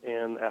creatures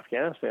in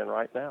Afghanistan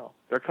right now.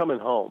 They're coming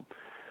home.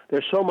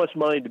 There's so much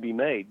money to be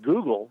made.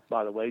 Google,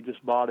 by the way,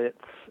 just bought its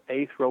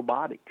 8th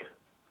robotic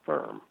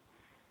firm.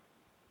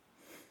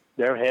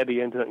 They're heavy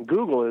into it. And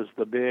Google is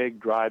the big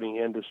driving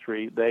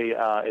industry. They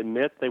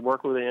admit they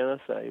work with the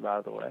NSA,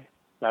 by the way.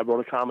 I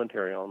wrote a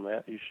commentary on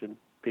that.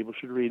 People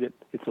should read it.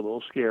 It's a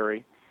little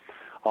scary.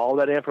 All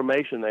that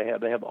information they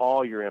have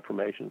all your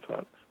information,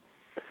 folks.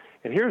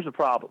 And here's the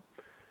problem.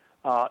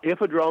 If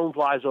a drone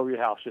flies over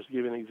your house, just to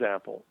give you an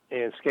example,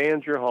 and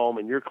scans your home,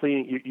 and you're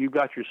cleaning, you've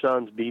got your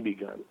son's BB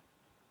gun,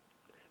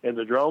 and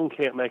the drone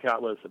can't make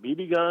out whether it's a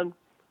BB gun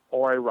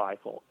or a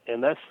rifle,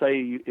 and let's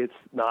say it's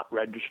not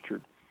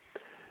registered.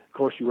 Of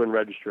course, you wouldn't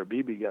register a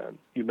BB gun.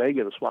 You may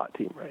get a SWAT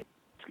team raid.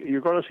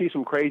 You're going to see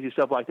some crazy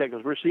stuff like that,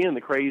 because we're seeing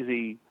the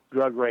crazy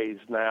drug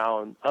raids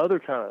now and other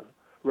kind of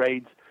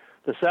raids.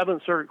 The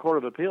 7th Circuit Court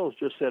of Appeals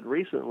just said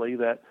recently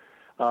that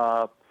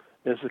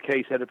this is a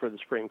case headed for the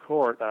Supreme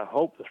Court. I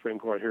hope the Supreme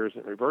Court hears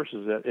it and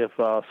reverses it. If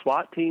a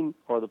SWAT team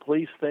or the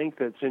police think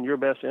that it's in your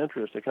best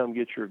interest to come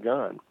get your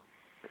gun,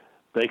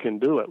 they can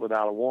do it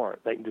without a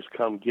warrant. They can just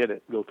come get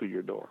it, go through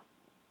your door.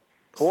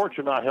 Courts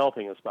are not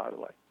helping us, by the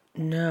way.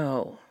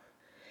 No.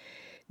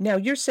 Now,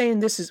 you're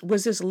saying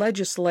was this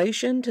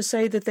legislation to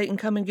say that they can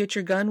come and get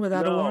your gun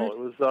without a warrant?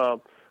 No, it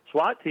was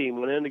SWAT team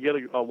went in to get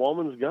a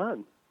woman's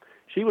gun.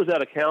 She was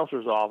at a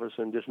counselor's office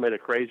and just made a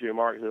crazy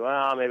remark. She said,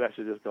 well, maybe I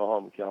should just go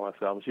home and kill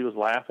myself. And she was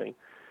laughing.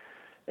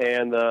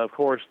 And, of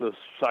course, the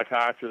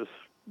psychiatrist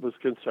was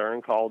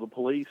concerned, called the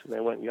police, and they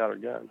went and got her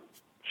gun.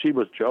 She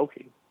was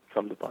joking,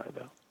 come to find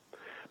out.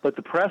 But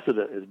the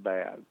precedent is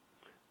bad.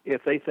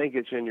 If they think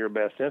it's in your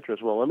best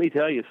interest, well, let me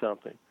tell you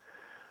something.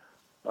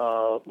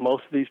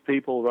 Most of these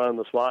people running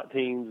the SWAT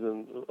teams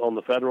and on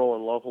the federal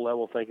and local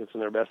level think it's in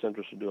their best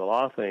interest to do a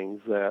lot of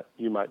things that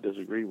you might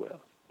disagree with,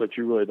 but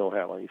you really don't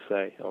have any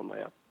say on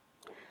that.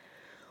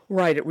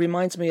 Right. It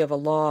reminds me of a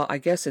law. I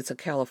guess it's a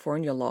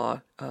California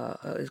law.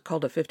 It's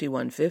called a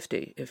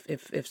 5150.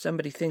 If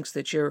somebody thinks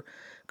that you're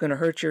going to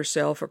hurt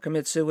yourself or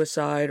commit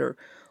suicide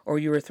or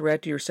you're a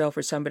threat to yourself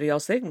or somebody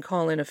else, they can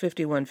call in a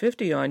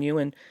 5150 on you,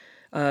 and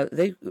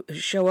they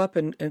show up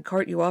and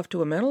cart you off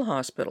to a mental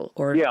hospital.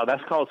 Yeah,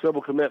 that's called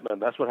civil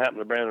commitment. That's what happened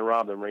to Brandon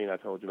Robb, the Marine I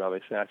told you about.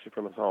 They snatched him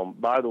from his home.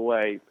 By the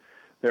way,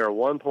 there are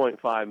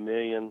 1.5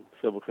 million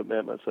civil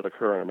commitments that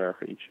occur in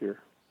America each year.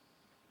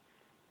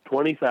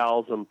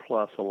 20,000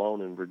 plus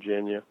alone in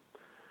Virginia.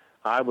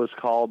 I was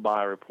called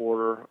by a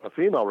reporter, a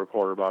female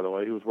reporter, by the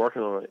way, who was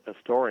working on a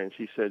story, and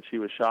she said she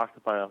was shocked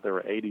to find out there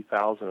were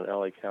 80,000 in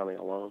L.A. County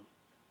alone.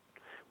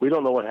 We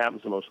don't know what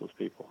happens to most of those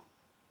people.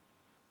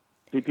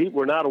 See,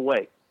 people are not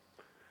awake.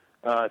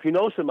 If you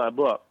notice in my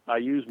book, I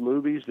use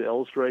movies to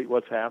illustrate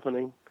what's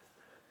happening,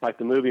 like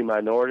the movie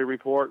Minority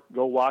Report.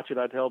 Go watch it,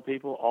 I tell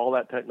people. All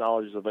that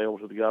technology is available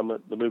to the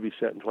government. The movie's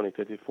set in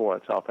 2054.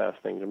 That's how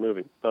fast things are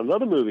moving. But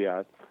another movie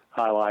I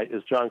highlight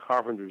is John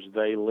Carpenter's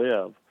They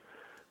Live.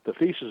 The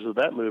thesis of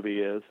that movie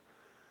is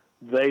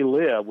they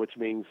live, which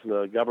means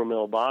the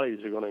governmental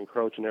bodies are going to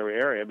encroach in every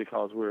area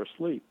because we're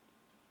asleep.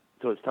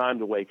 So it's time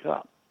to wake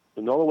up.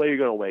 And the only way you're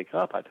going to wake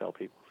up, I tell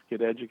people, is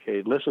get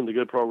educated. Listen to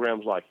good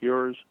programs like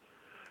yours.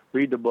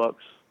 Read the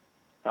books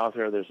out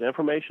there. There's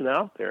information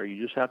out there.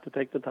 You just have to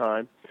take the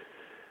time.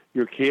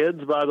 Your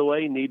kids, by the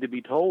way, need to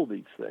be told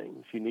these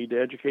things. You need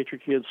to educate your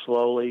kids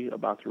slowly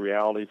about the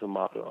realities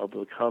of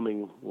the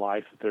coming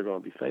life that they're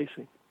going to be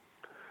facing,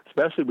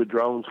 especially with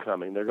drones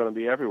coming. They're going to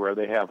be everywhere.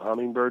 They have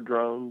hummingbird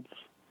drones,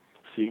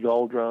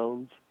 seagull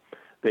drones.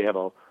 They have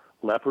a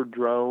leopard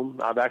drone.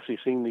 I've actually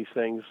seen these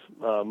things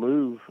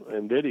move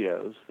in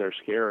videos. They're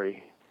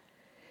scary.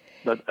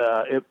 But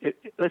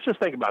let's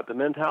just think about the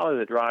mentality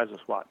that drives a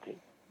SWAT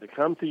team. They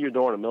come to your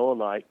door in the middle of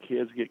the night,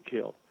 kids get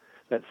killed.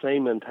 That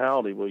same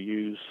mentality will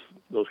use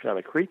those kind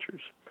of creatures.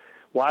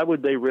 Why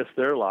would they risk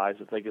their lives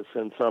if they could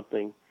send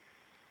something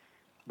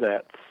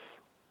that's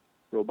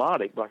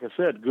robotic? Like I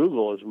said,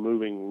 Google is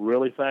moving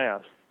really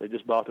fast. They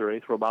just bought their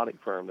 8th robotic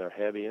firm. They're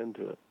heavy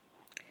into it.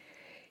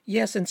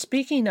 Yes, and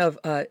speaking of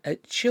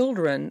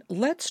children,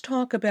 let's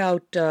talk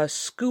about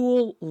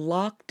school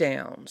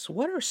lockdowns.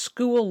 What are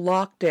school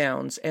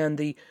lockdowns and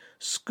the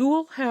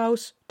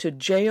Schoolhouse to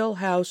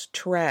Jailhouse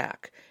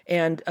track?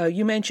 And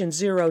you mentioned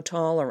zero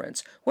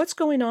tolerance. What's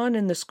going on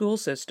in the school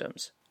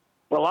systems?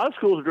 Well, a lot of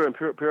schools are doing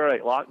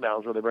periodic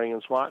lockdowns where they bring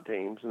in SWAT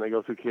teams and they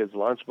go through kids'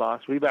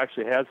 lunchbox. We've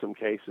actually had some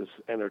cases,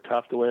 and they're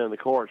tough to win in the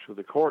courts, because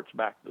the courts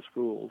back the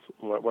schools,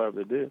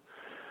 whatever they do.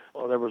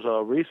 Well, there was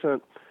a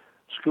recent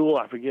school,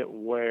 I forget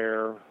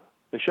where,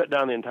 they shut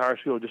down the entire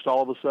school just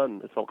all of a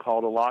sudden. It's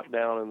called a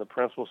lockdown, and the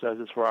principal says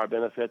it's for our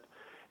benefit.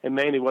 And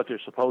mainly what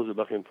they're supposedly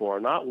looking for are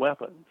not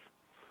weapons,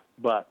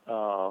 but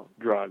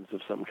drugs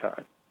of some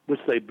kind, which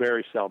they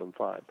very seldom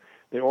find.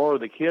 They order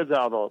the kids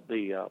out of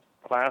the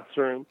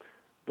classroom.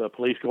 The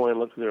police go in,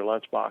 look through their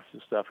lunchbox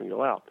and stuff, and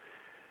go out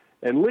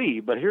and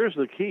leave. But here's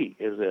the key: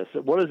 is this?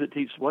 What does it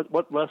teach?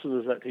 What lesson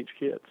does that teach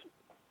kids?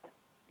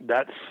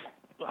 That's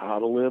how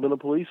to live in a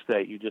police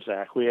state. You just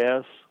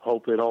acquiesce,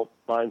 hope they don't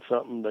find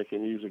something they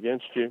can use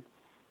against you.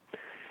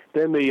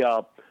 Then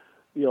the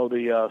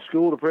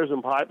school to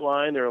prison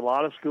pipeline. There are a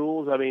lot of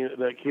schools. I mean,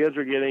 the kids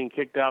are getting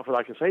kicked out for,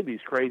 like I say,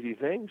 these crazy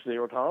things,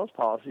 zero tolerance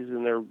policies,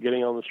 and they're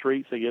getting on the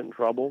streets. They get in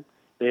trouble.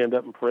 They end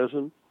up in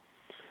prison.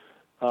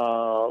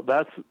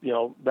 That's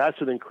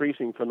an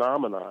increasing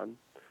phenomenon.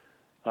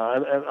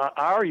 And I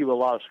argue with a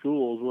lot of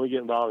schools when we get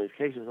involved in these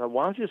cases.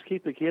 Why don't you just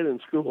keep the kid in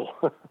school?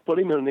 Put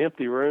him in an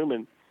empty room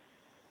and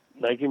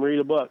make him read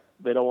a book.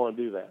 They don't want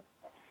to do that.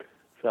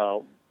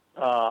 So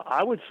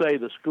I would say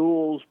the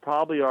schools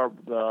probably are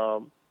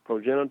the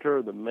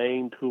progenitor, the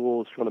main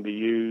tool that's going to be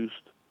used.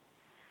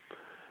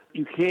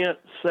 You can't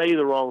say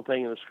the wrong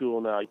thing in a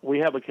school now. We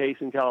have a case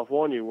in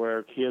California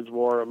where kids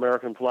wore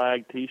American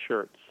flag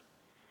T-shirts,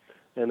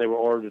 and they were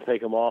ordered to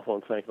take them off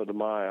on Cinco de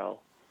Mayo.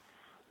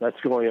 That's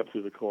going up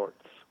through the courts.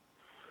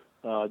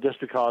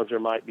 Just because there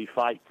might be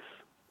fights.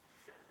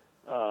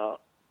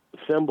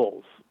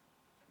 Symbols,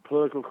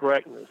 political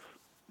correctness.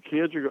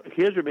 Kids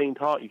are being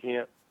taught you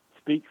can't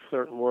speak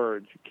certain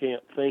words. You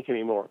can't think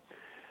anymore.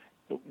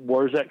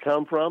 Where does that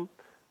come from?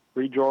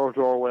 Read George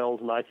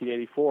Orwell's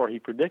 1984. He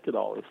predicted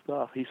all this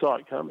stuff. He saw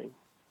it coming.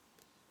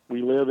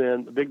 We live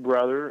in, Big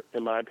Brother,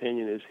 in my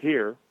opinion, is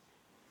here.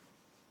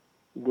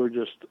 We're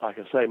just, like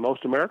I say,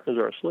 most Americans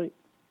are asleep.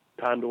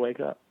 Time to wake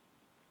up.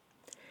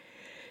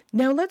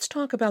 Now let's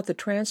talk about the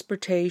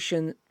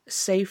Transportation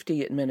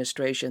Safety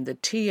Administration, the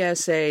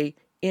TSA,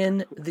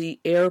 in the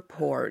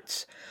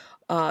airports.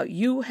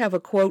 You have a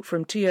quote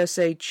from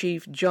TSA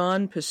Chief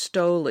John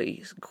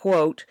Pistoli,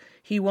 quote,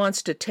 he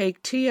wants to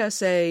take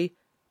TSA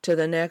to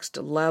the next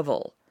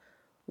level.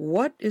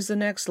 What is the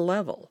next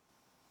level?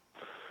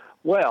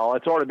 Well,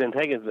 it's already been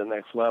taken to the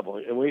next level.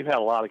 And we've had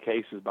a lot of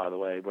cases, by the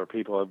way, where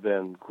people have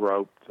been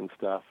groped and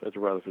stuff at the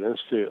Rutherford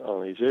Institute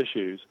on these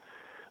issues.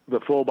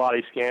 The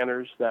full-body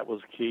scanners, that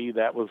was key.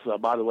 That was,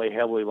 by the way,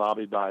 heavily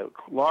lobbied by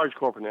large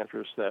corporate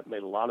interests that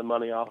made a lot of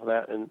money off of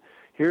that. And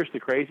here's the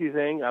crazy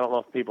thing. I don't know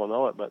if people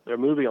know it, but they're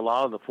moving a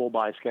lot of the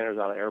full-body scanners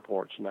out of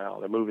airports now.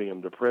 They're moving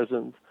them to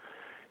prisons.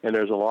 And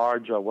there's a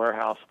large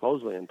warehouse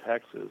supposedly in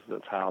Texas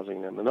that's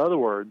housing them. In other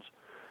words,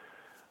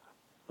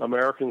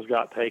 Americans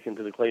got taken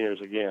to the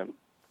cleaners again.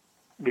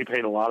 We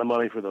paid a lot of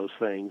money for those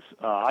things.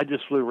 I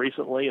just flew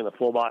recently, and the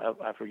full body,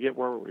 I forget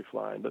where we were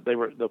flying, but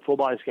the full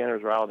body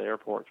scanners were out of the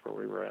airports where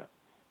we were at.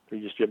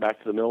 We just get back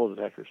to the middle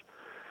detectors.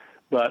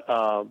 But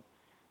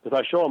as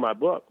I show in my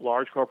book,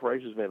 large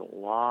corporations made a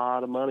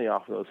lot of money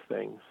off of those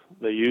things.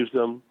 They used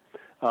them.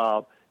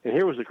 And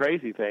here was the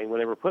crazy thing. When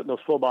they were putting those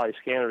full body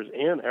scanners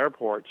in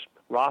airports,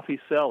 Rafi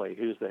Seli,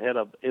 who's the head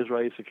of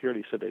Israeli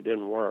security, said they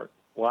didn't work.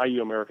 Why are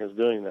you Americans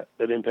doing that?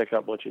 They didn't pick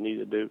up what you need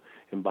to do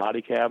in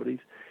body cavities.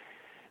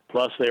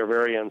 Plus, they are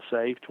very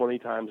unsafe, 20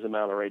 times the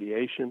amount of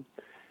radiation.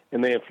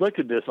 And they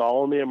inflicted this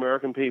all on the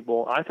American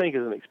people, I think,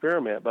 as an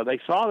experiment. But they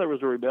saw there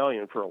was a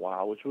rebellion for a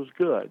while, which was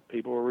good.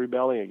 People were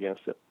rebelling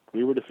against it.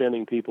 We were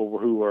defending people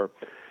who were...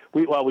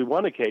 We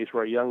won a case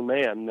where a young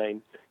man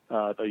named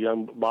a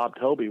young Bob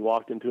Toby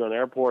walked into an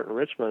airport in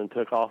Richmond and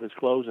took off his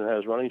clothes and had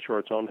his running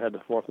shorts on and had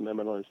the Fourth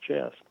Amendment on his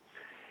chest.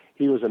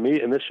 He was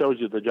immediate, and this shows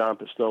you the John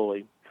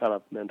Pistoli kind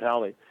of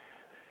mentality.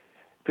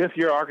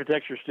 fifth-year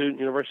architecture student,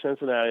 University of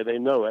Cincinnati. They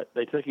know it.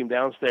 They took him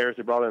downstairs.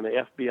 They brought in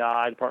the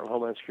FBI, Department of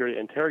Homeland Security,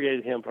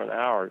 interrogated him for an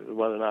hour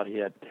whether or not he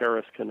had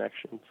terrorist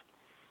connections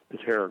to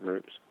terror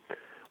groups.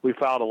 We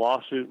filed a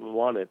lawsuit and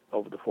won it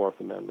over the Fourth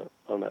Amendment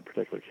on that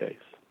particular case.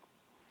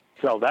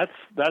 So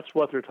that's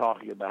what they're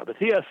talking about. The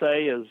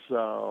TSA is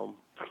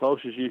as close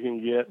as you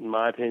can get, in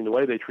my opinion. The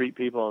way they treat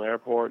people in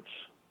airports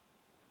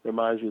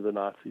reminds me of the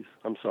Nazis.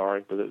 I'm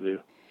sorry, but it do.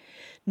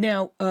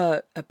 Now,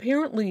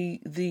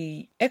 apparently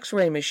the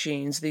X-ray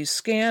machines, these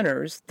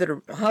scanners that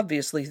are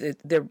obviously,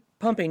 they're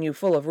pumping you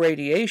full of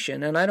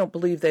radiation, and I don't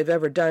believe they've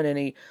ever done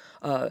any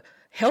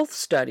health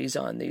studies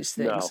on these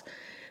things. No,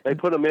 they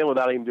put them in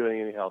without even doing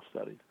any health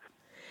studies.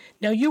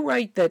 Now, you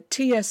write that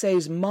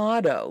TSA's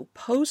motto,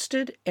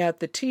 posted at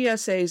the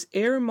TSA's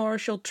Air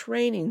Marshal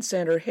Training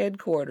Center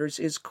headquarters,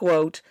 is,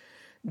 quote,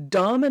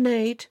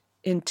 dominate,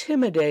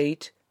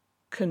 intimidate,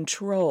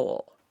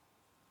 control.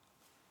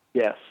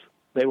 Yes.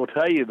 They will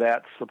tell you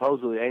that's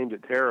supposedly aimed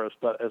at terrorists,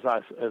 but as I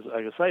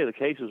can say, the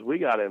cases we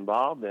got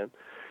involved in,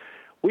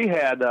 we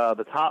had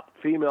the top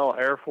female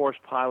Air Force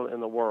pilot in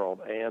the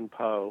world, Ann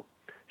Poe.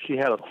 She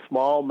had a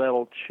small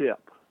metal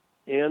chip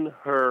in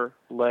her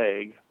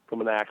leg from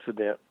an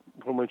accident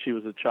from when she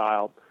was a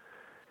child.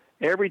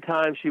 Every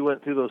time she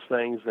went through those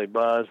things, they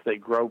buzzed, they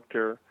groped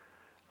her.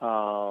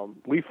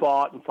 We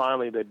fought, and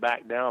finally they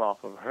backed down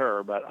off of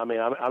her. But, I mean,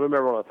 I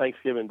remember on a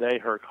Thanksgiving Day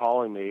her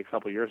calling me a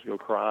couple of years ago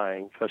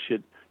crying because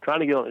she'd trying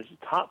to get on. She's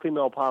the top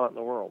female pilot in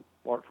the world,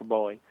 worked for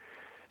Boeing,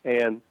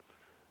 and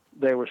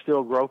they were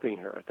still groping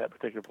her at that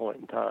particular point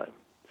in time.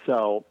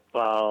 So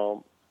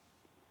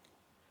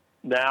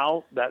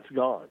now that's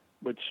gone,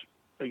 which,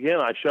 again,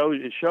 it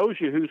shows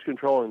you who's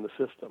controlling the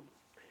system.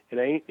 It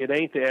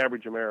ain't the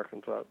average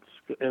American, folks.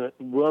 And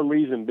one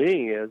reason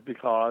being is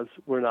because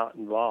we're not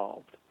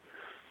involved.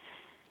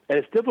 And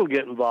it's difficult to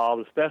get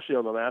involved, especially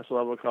on the national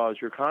level, because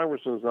your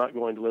congressman's not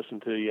going to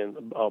listen to you,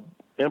 and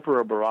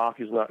Emperor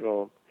Barack is not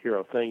going to hear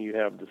a thing you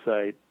have to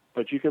say.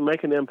 But you can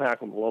make an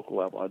impact on the local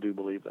level. I do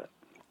believe that.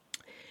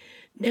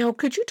 Now,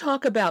 could you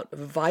talk about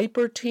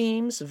VIPR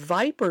teams?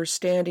 VIPR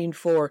standing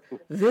for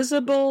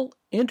Visible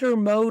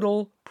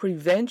Intermodal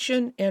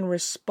Prevention and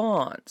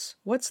Response.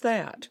 What's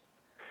that?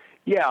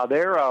 Yeah,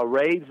 they're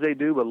raids they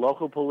do with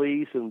local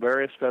police and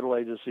various federal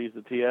agencies,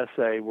 the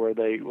TSA, where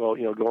they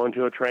go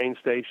into a train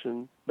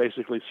station,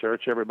 basically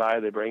search everybody.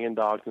 They bring in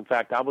dogs. In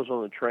fact, I was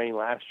on the train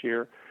last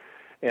year,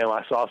 and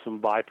I saw some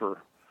VIPR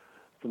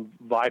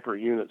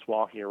units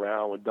walking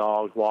around with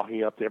dogs,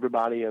 walking up to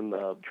everybody in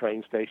the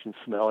train station,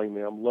 smelling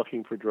them,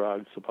 looking for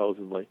drugs,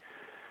 supposedly.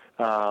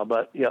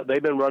 But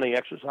they've been running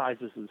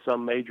exercises in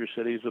some major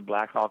cities with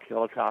Black Hawk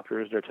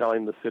helicopters. They're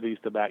telling the cities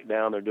to back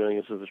down. They're doing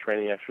this as a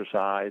training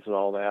exercise and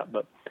all that.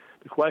 But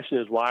the question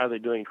is, why are they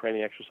doing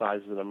training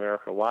exercises in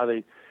America? Why are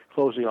they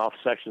closing off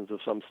sections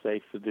of some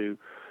states to do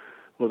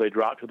where they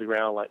drop to the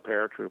ground like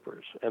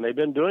paratroopers? And they've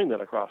been doing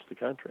that across the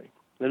country.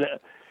 And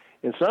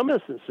in some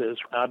instances,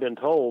 I've been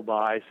told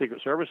by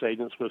Secret Service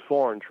agents with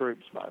foreign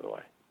troops, by the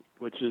way,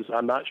 which is,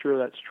 I'm not sure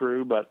that's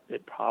true, but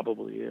it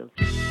probably is.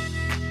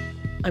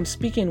 I'm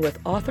speaking with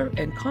author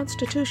and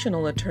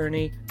constitutional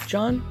attorney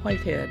John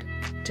Whitehead.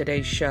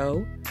 Today's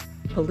show,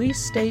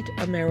 Police State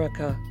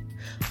America.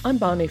 I'm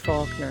Bonnie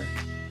Faulkner.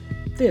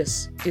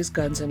 This is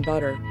Guns and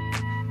Butter.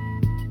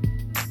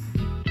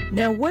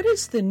 Now, what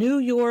is the New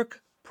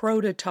York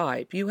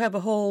prototype? You have a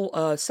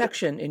whole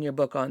section in your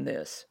book on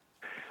this.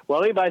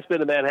 Well, anybody who's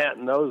been to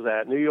Manhattan knows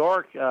that. New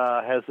York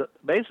has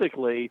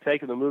basically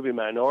taken the movie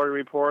Minority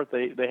Report.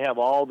 They have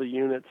all the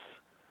units.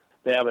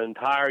 They have an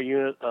entire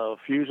unit of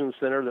Fusion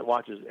Center that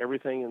watches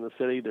everything in the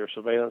city. There are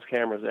surveillance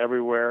cameras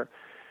everywhere.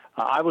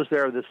 I was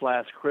there this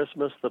last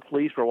Christmas. The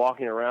police were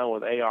walking around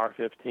with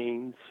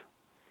AR-15s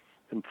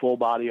and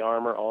full-body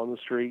armor on the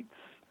streets.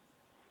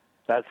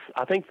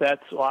 I think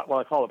that's what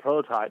I call a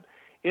prototype.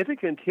 If it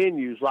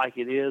continues like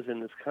it is in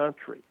this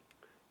country,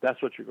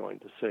 that's what you're going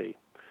to see.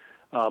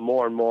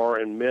 More and more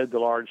in mid to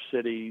large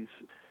cities.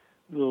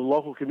 The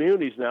local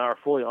communities now are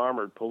fully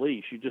armored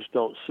police. You just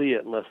don't see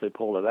it unless they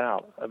pull it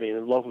out. I mean,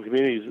 in local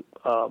communities,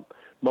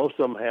 most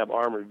of them have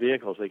armored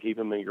vehicles. They keep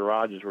them in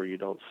garages where you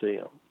don't see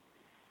them.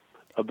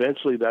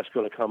 Eventually, that's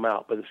going to come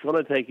out. But it's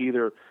going to take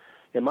either,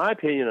 in my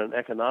opinion, an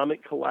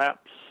economic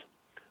collapse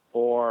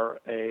or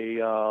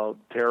a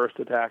terrorist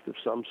attack of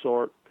some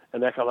sort.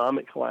 An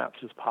economic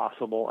collapse is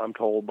possible, I'm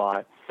told,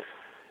 by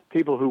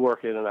people who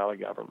work in and out of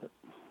government.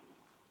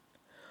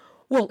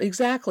 Well,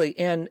 exactly,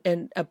 and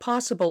a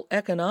possible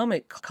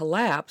economic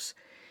collapse,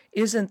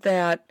 isn't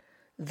that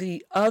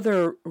the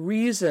other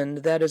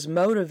reason that is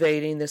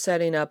motivating the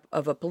setting up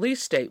of a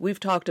police state? We've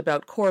talked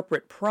about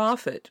corporate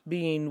profit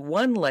being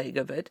one leg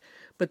of it,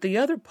 but the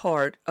other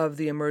part of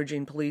the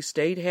emerging police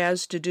state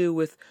has to do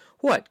with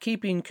what?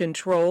 Keeping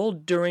control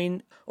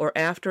during or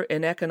after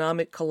an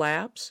economic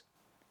collapse?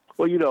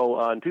 Well,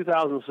 in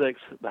 2006,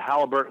 the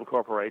Halliburton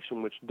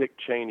Corporation, which Dick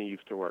Cheney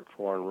used to work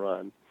for and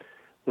run,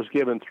 was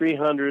given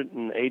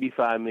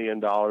 $385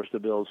 million to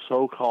build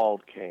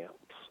so-called camps.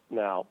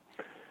 Now,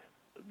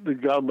 the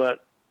government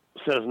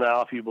says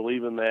now if you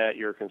believe in that,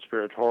 you're a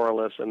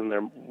conspiratorialist. And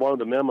then one of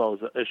the memos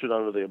issued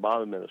under the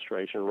Obama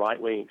administration,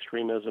 right-wing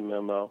extremism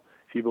memo,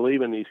 if you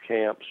believe in these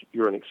camps,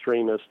 you're an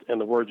extremist.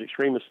 And the words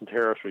extremist and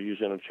terrorist are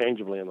used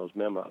interchangeably in those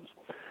memos.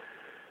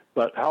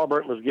 But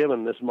Halliburton was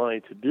given this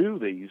money to do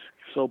these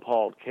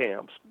so-called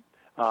camps.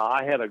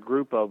 I had a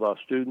group of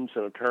students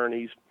and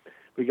attorneys.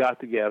 We got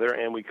together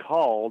and we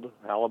called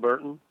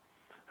Halliburton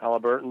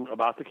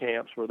about the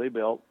camps where they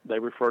built. They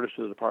referred us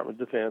to the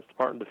Department of Defense.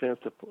 Department of Defense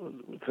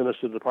sent us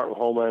to the Department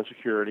of Homeland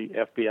Security,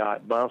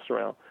 FBI, bounced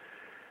around.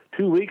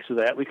 2 weeks of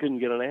that, we couldn't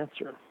get an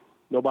answer.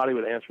 Nobody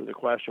would answer the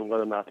question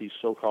whether or not these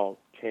so-called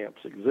camps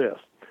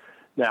exist.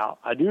 Now,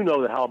 I do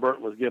know that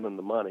Halliburton was given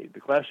the money. The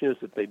question is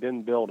if they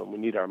didn't build them, we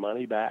need our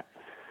money back.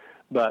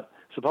 But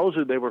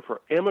supposedly they were for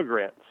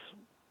immigrants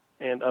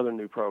and other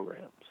new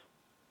programs.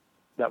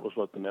 That was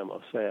what the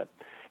memo said.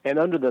 And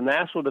under the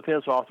National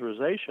Defense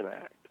Authorization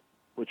Act,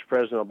 which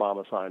President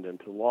Obama signed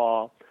into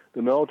law,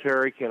 the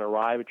military can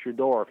arrive at your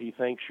door if he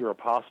thinks you're a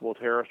possible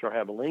terrorist or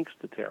have links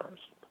to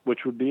terrorists, which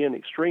would be an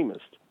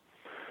extremist.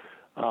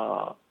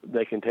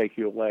 They can take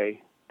you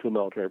away to a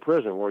military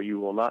prison where you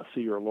will not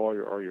see your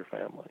lawyer or your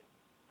family.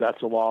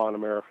 That's a law in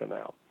America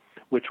now,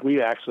 which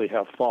we actually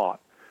have fought.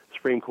 The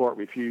Supreme Court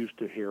refused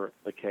to hear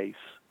the case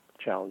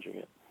challenging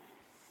it.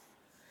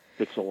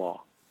 It's a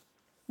law.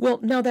 Well,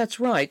 now that's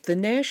right. The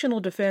National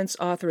Defense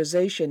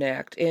Authorization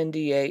Act,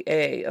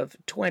 NDAA, of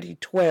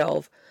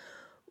 2012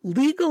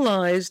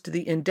 legalized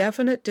the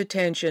indefinite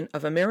detention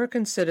of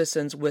American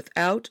citizens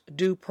without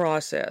due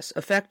process,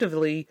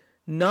 effectively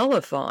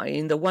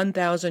nullifying the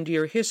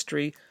 1,000-year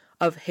history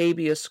of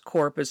habeas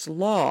corpus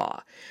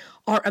law.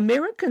 Are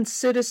American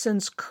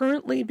citizens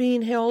currently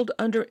being held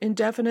under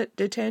indefinite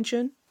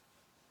detention?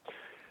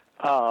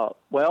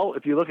 Well,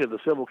 if you look at the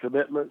civil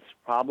commitments,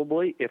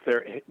 probably. If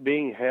they're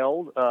being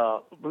held,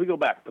 let me go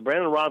back. The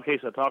Brandon Robb case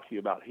I talked to you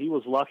about, he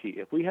was lucky.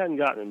 If we hadn't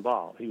gotten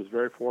involved, he was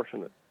very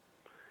fortunate.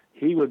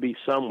 He would be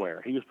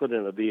somewhere. He was put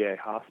in a VA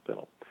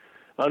hospital.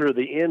 Under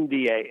the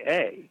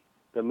NDAA,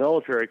 the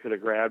military could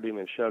have grabbed him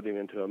and shoved him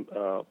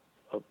into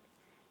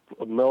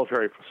a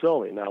military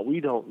facility. Now,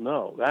 we don't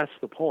know. That's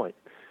the point.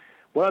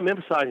 What I'm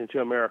emphasizing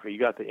to America, you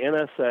got the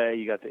NSA,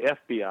 you got the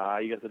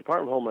FBI, you got the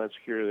Department of Homeland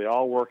Security. They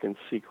all work in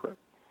secret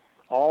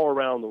all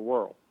around the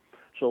world.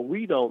 So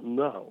we don't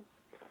know.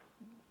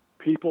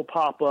 People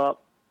pop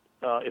up.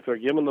 If they're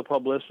given the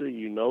publicity,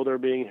 you know they're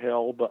being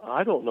held, but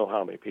I don't know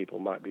how many people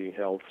might be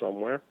held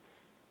somewhere.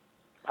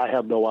 I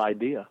have no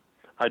idea.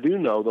 I do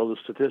know, though, the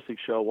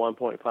statistics show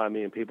 1.5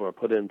 million people are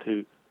put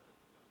into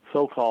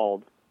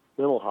so-called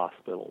mental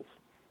hospitals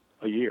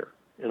a year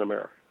in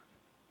America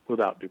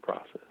without due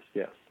process,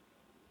 yes.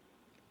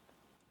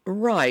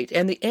 Right,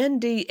 and the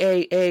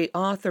NDAA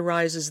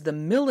authorizes the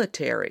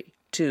military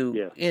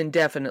to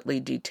indefinitely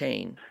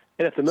detain.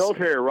 And if the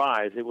military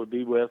arrives, it would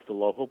be with the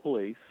local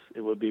police.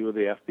 It would be with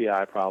the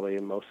FBI probably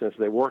in most sense.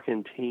 They work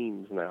in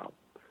teams now.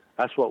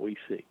 That's what we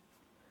see.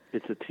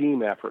 It's a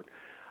team effort.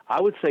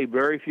 I would say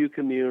very few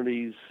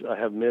communities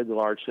have mid to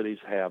large cities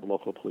have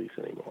local police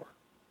anymore.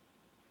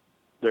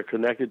 They're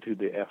connected to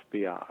the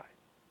FBI,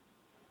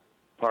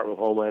 Department of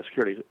Homeland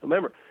Security.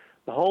 Remember,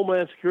 the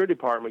Homeland Security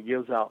Department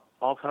gives out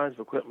all kinds of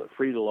equipment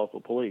free to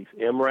local police.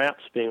 MRAPs,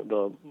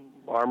 the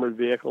armored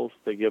vehicles,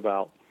 they give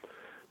out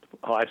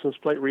license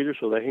plate readers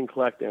so they can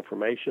collect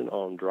information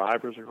on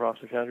drivers across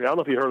the country. I don't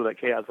know if you heard of that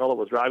case. A fellow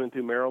was driving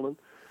through Maryland,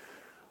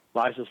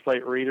 license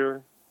plate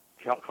reader,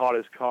 caught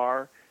his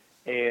car,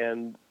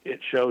 and it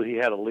showed he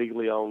had a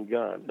legally owned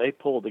gun. They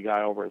pulled the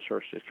guy over and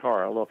searched his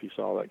car. I don't know if you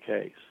saw that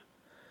case.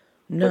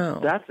 No.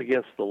 But that's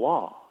against the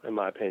law, in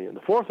my opinion.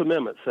 The Fourth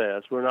Amendment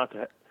says we're not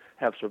to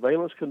have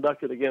surveillance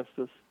conducted against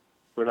us.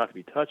 We're not to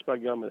be touched by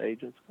government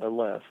agents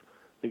unless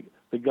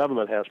the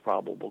government has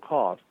probable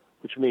cause,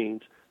 which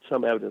means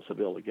some evidence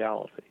of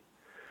illegality.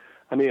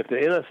 I mean, if the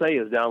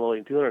NSA is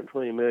downloading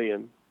 220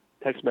 million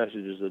text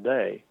messages a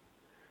day,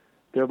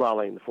 they're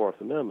violating the Fourth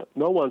Amendment.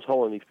 No one's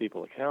holding these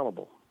people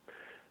accountable.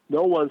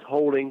 No one's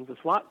holding the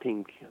SWAT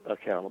team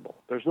accountable.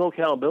 There's no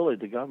accountability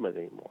to government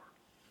anymore.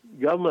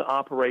 Government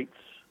operates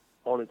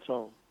on its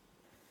own.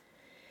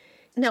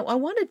 Now, I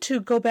wanted to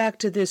go back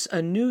to this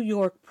New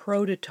York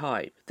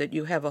prototype that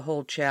you have a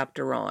whole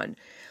chapter on,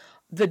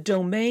 the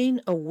Domain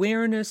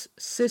Awareness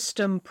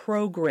System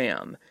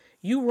Program.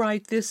 You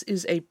write this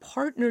is a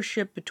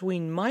partnership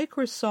between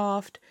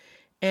Microsoft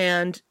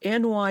and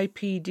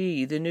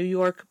NYPD, the New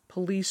York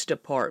Police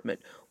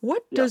Department.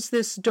 What does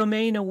this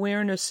Domain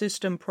Awareness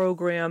System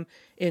Program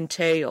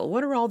entail?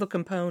 What are all the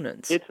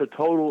components? It's a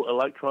total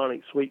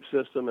electronic sweep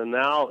system, and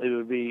now it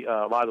would be,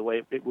 by the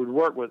way, it would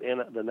work with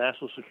the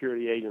National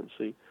Security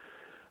Agency,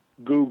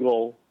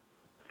 Google,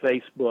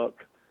 Facebook.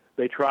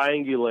 They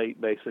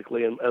triangulate,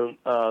 basically, and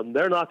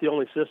they're not the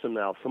only system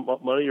now.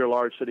 Many of your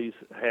large cities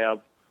have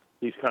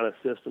these kind of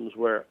systems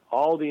where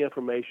all the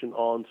information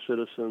on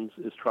citizens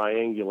is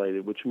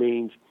triangulated, which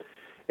means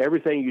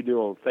everything you do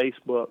on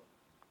Facebook,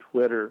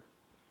 Twitter,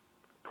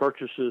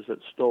 purchases at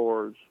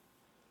stores,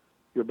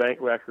 your bank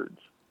records,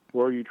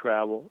 where you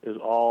travel, is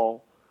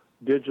all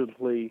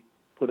digitally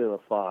put in a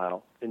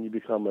file, and you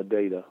become a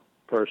data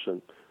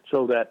person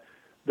so that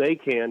they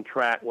can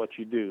track what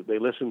you do. They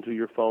listen to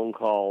your phone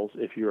calls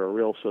if you're a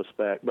real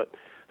suspect, but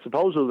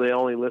supposedly they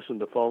only listen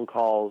to phone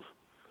calls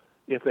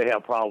if they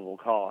have probable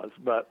cause.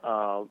 But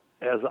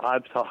as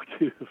I've talked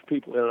to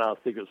people in and out of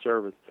Secret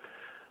Service,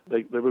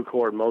 they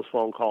record most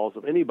phone calls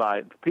of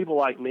anybody. People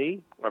like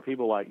me or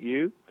people like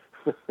you,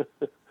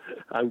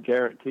 I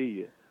guarantee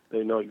you,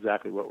 they know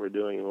exactly what we're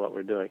doing and what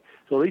we're doing.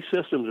 So these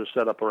systems are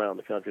set up around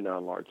the country now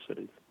in large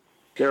cities.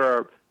 There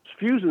are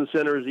fusion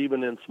centers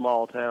even in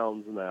small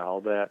towns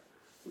now that,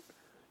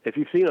 if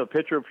you've seen a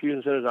picture of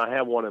fusion centers, I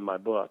have one in my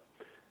book.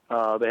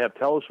 They have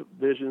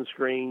television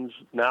screens.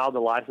 Now the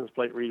license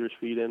plate readers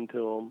feed into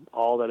them,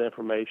 all that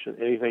information,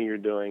 anything you're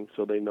doing,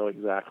 so they know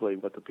exactly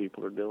what the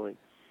people are doing.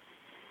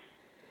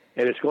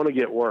 And it's going to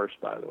get worse,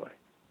 by the way,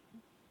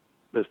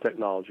 as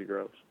technology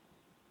grows.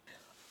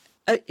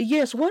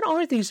 Yes, what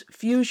are these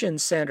fusion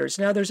centers?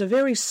 Now, there's a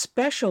very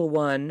special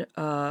one,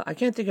 I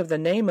can't think of the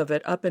name of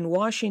it, up in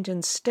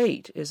Washington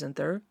State, isn't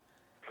there?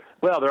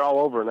 Well, they're all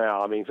over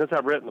now. I mean, since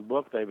I've written the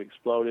book, they've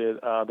exploded.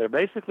 They're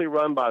basically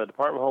run by the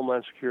Department of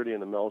Homeland Security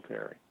and the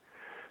military.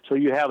 So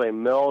you have a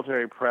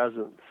military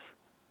presence.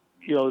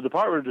 You know, the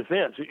Department of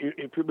Defense,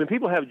 when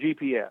people have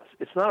GPS,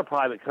 it's not a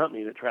private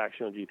company that tracks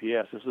you on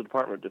GPS. It's the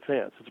Department of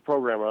Defense. It's a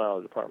program run out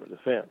of the Department of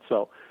Defense.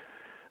 So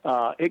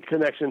it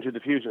connects into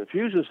the fusion.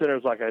 Fusion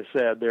centers, like I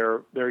said,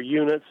 they're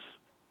units,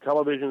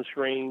 television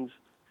screens,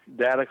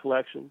 data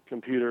collection,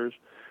 computers,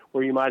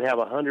 where you might have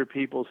 100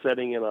 people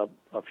sitting in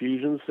a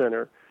fusion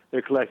center.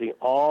 They're collecting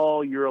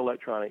all your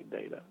electronic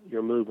data,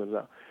 your movements.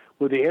 Now,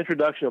 with the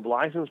introduction of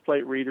license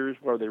plate readers,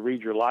 where they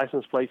read your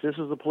license plates, this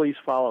is the police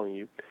following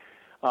you.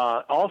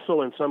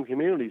 Also, in some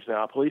communities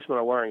now, policemen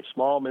are wearing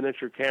small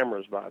miniature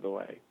cameras, by the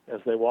way,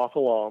 as they walk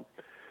along.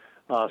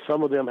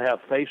 Some of them have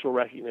facial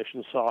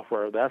recognition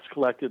software. That's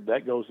collected.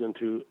 That goes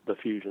into the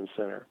fusion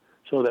center.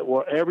 So that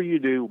whatever you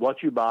do,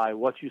 what you buy,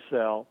 what you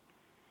sell,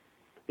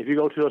 if you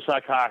go to a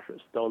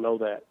psychiatrist, they'll know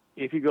that.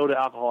 If you go to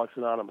Alcoholics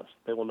Anonymous,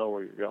 they will know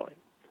where you're going.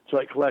 So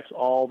it collects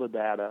all the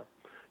data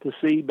to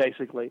see,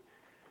 basically,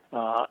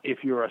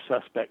 if you're a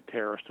suspect,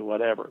 terrorist, or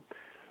whatever.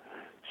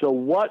 So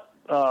what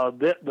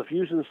the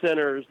fusion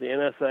centers, the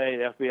NSA,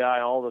 the FBI,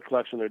 all the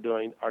collection they're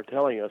doing are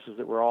telling us is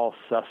that we're all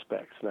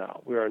suspects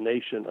now. We're a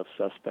nation of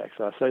suspects.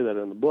 And I say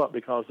that in the book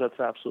because that's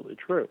absolutely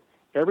true.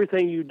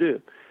 Everything you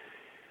do.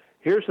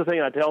 Here's the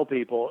thing I tell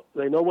people.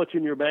 They know what's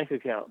in your bank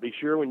account. Be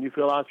sure when you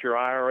fill out your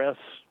IRS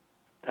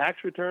tax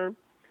return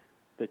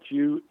that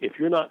if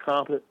you're not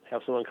competent,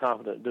 have someone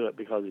competent do it,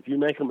 because if you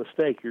make a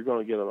mistake, you're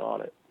going to get an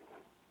audit.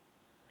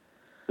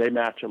 They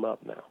match them up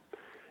now.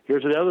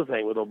 Here's another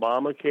thing. With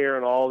Obamacare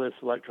and all this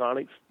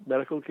electronic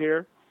medical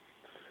care,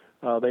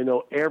 they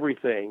know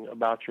everything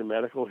about your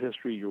medical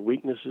history, your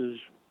weaknesses,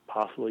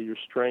 possibly your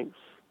strengths.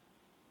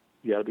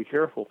 You got to be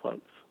careful,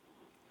 folks.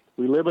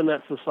 We live in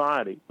that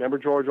society. Remember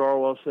George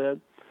Orwell said,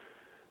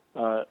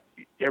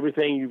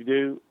 everything you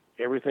do,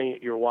 everything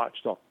you're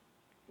watched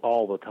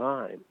all the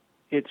time.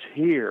 It's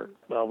here.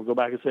 Well, we'll go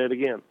back and say it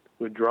again.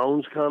 With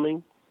drones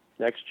coming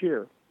next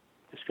year,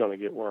 it's going to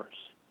get worse.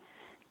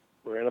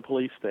 We're in a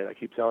police state. I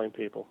keep telling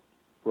people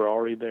we're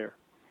already there.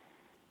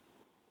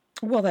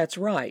 Well, that's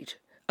right.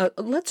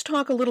 Let's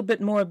talk a little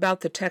bit more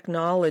about the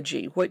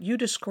technology, what you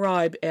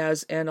describe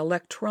as an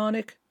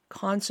electronic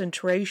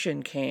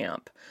concentration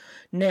camp.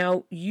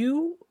 Now,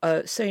 you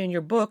say in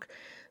your book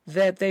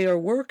that they are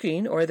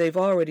working, or they've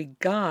already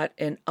got,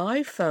 an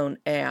iPhone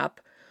app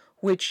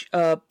which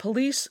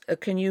police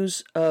can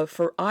use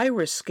for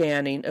iris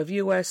scanning of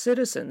U.S.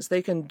 citizens.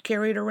 They can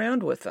carry it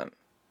around with them.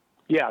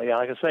 Yeah,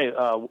 like I say,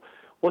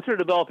 what they're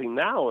developing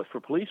now is for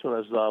policemen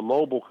is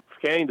mobile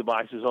scanning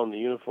devices on the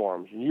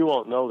uniforms, and you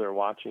won't know they're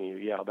watching you.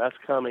 Yeah, that's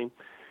coming.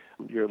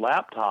 Your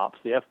laptops,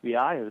 the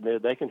FBI has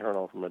admitted they can turn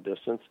on from a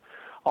distance.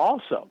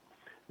 Also,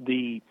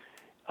 the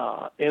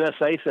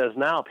NSA says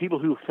now people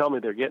who tell me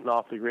they're getting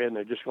off the grid and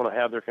they're just going to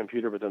have their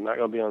computer but they're not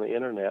going to be on the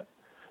Internet,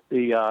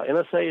 the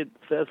NSA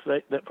says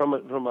that from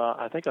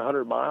I think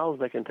 100 miles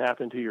they can tap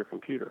into your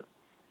computer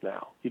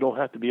now. You don't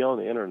have to be on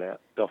the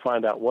Internet. They'll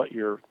find out what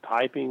you're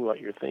typing,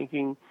 what you're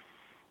thinking,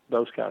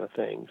 those kind of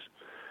things.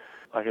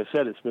 Like I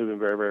said, it's moving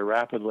very, very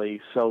rapidly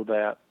so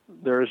that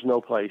there is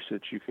no place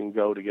that you can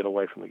go to get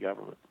away from the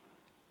government.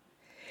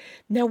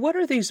 Now, what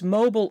are these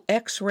mobile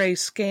X-ray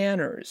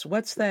scanners?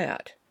 What's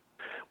that?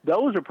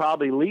 Those are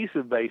probably least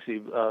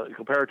invasive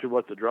compared to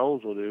what the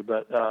drones will do,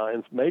 but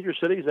in major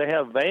cities they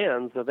have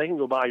vans that they can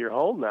go by your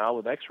home now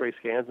with X-ray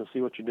scans and see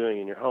what you're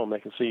doing in your home. They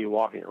can see you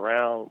walking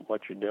around,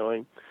 what you're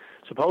doing.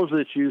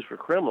 Supposedly it's used for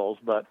criminals,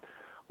 but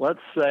let's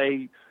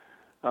say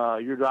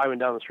you're driving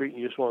down the street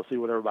and you just want to see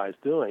what everybody's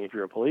doing. If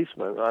you're a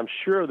policeman, I'm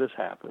sure this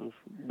happens,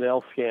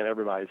 they'll scan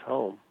everybody's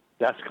home.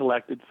 That's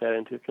collected, fed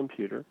into a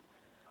computer.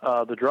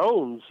 The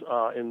drones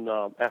in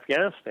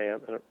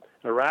Afghanistan and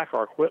Iraq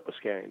are equipped with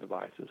scanning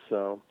devices,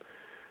 so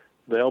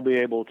they'll be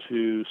able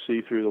to see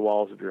through the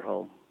walls of your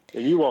home.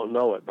 And you won't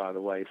know it, by the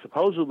way.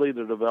 Supposedly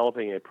they're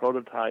developing a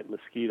prototype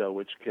mosquito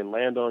which can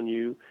land on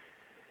you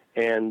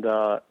and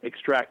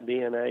extract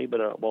DNA, but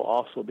it will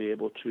also be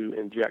able to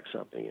inject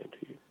something into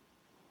you,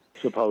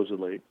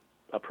 supposedly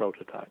a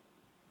prototype.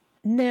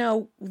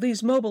 Now,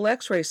 these mobile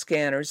X-ray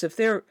scanners, if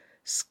they're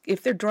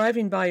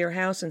driving by your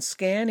house and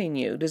scanning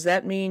you, does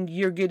that mean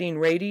you're getting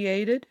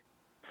radiated?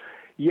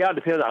 Yeah, it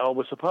depends. I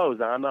would suppose.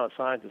 Now, I'm not a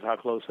scientist how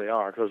close they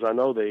are, because I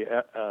know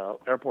the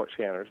airport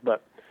scanners.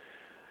 But,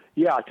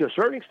 yeah, to a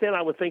certain extent,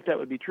 I would think that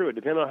would be true. It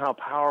depends on how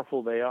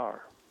powerful they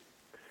are.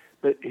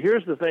 But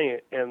here's the thing,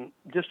 and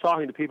just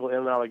talking to people in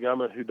and out of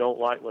government who don't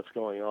like what's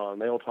going on,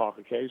 they'll talk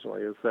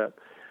occasionally, is that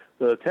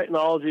the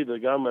technology the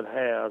government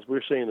has,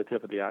 we're seeing the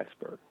tip of the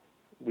iceberg.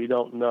 We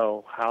don't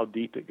know how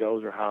deep it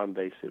goes or how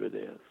invasive it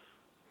is.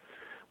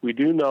 We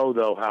do know,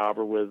 though,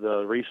 however, with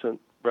the recent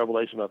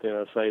revelation about the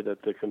NSA,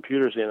 that the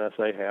computers the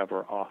NSA have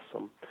are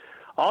awesome.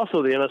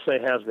 Also, the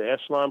NSA has the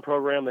Echelon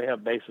program. They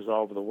have bases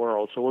all over the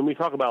world. So when we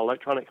talk about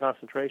electronic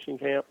concentration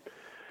camp,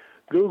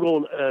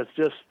 Google is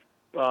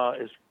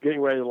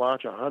getting ready to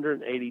launch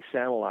 180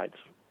 satellites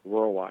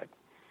worldwide,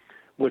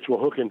 which will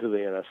hook into the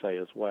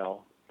NSA as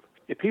well.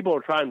 If people are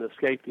trying to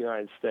escape the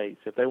United States,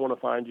 if they want to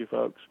find you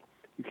folks,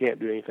 you can't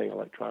do anything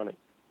electronic.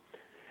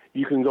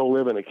 You can go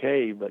live in a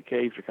cave, but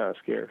caves are kind of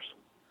scarce.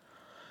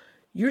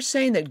 You're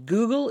saying that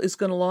Google is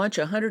going to launch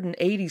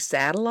 180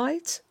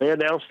 satellites? They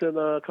announced it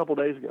a couple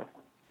days ago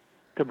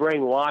to bring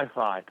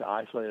Wi-Fi to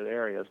isolated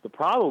areas. The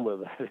problem with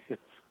that is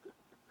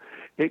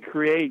it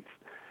creates...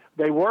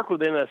 They work with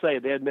the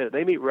NSA. They admit it.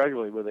 They meet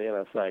regularly with the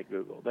NSA,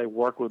 Google. They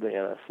work with the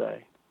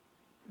NSA.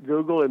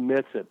 Google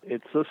admits it.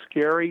 It's a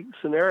scary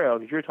scenario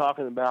because you're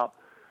talking about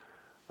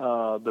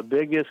the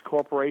biggest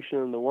corporation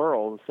in the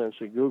world,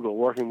 essentially Google,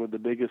 working with the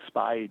biggest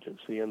spy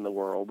agency in the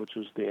world, which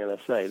is the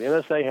NSA. The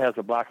NSA has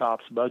a black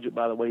ops budget,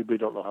 by the way. We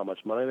don't know how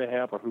much money they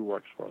have or who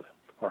works for them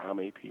or how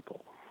many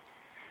people.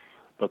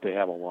 But they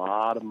have a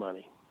lot of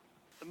money.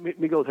 Let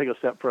me go take a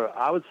step further.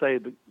 I would say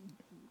the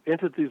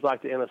entities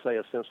like the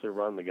NSA essentially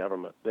run the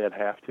government. They'd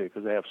have to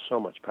because they have so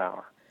much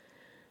power.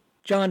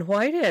 John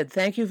Whitehead,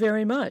 thank you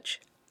very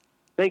much.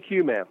 Thank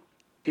you, ma'am.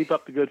 Keep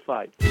up the good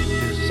fight.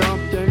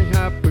 Something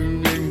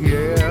happening,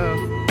 yeah.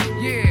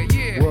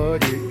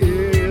 What it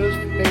is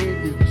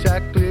ain't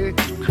exactly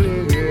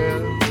clear.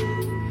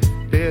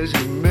 There's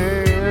a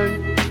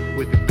man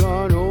with a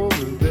gun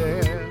over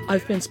there.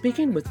 I've been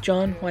speaking with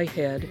John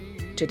Whitehead.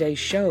 Today's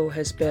show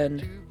has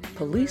been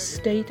Police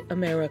State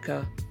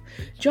America.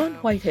 John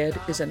Whitehead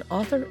is an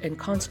author and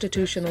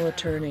constitutional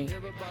attorney.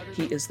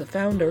 He is the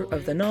founder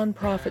of the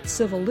nonprofit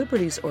civil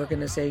liberties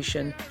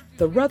organization,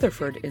 the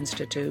Rutherford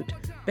Institute,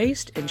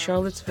 based in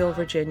Charlottesville,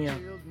 Virginia.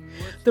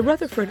 The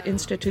Rutherford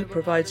Institute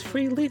provides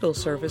free legal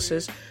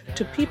services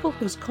to people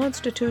whose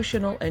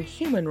constitutional and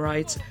human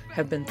rights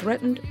have been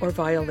threatened or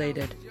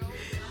violated.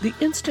 The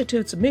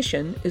Institute's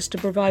mission is to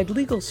provide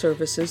legal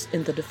services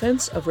in the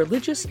defense of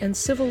religious and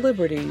civil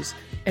liberties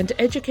and to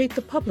educate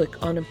the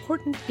public on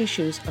important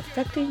issues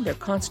affecting their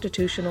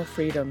constitutional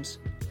freedoms.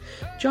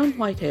 John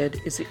Whitehead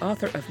is the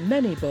author of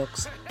many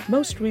books,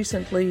 most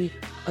recently,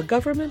 A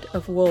Government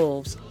of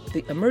Wolves,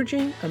 The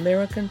Emerging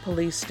American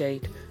Police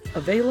State,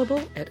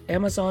 available at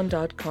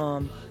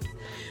Amazon.com.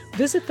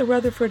 Visit the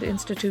Rutherford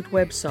Institute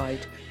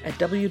website at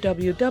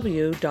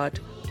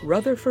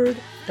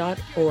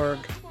www.rutherford.org.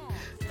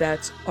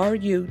 That's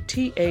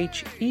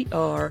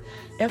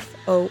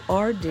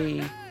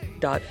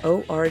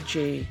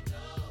RUTHERFORD.org.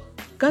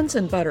 Guns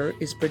and Butter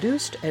is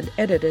produced and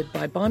edited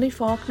by Bonnie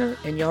Faulkner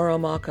and Yarrow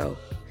Mako.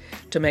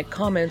 To make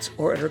comments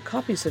or order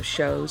copies of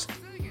shows,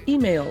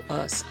 email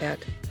us at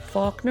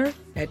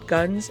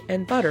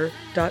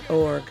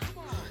faulkner@gunsandbutter.org.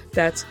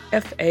 That's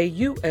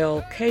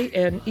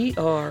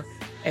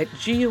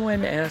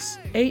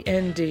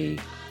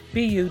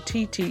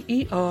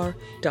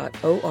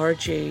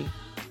FAULKNER@GUNSANDBUTTER.org.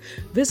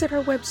 Visit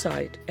our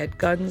website at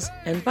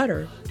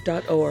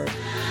gunsandbutter.org.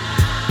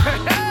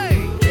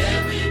 Hey!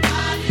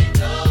 Everybody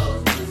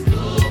knows what's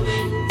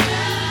going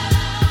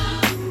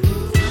down.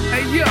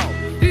 Hey, yo,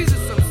 these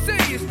are some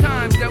serious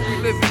times that we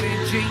living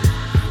in, G.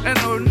 And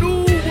a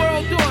new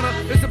world order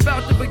is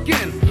about to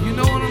begin. You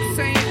know what I'm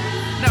saying?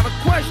 Now the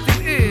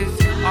question is,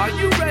 are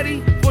you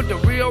ready for the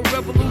real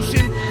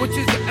revolution, which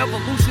is the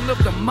evolution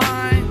of the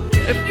mind?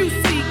 If you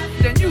seek,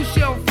 then you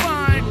shall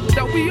find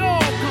that we all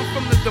come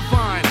from the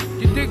divine.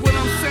 You dig what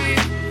I'm saying?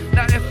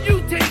 Now if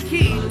you take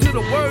heed to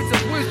the words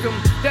of wisdom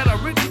that are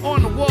written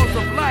on the walls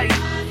of life,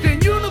 then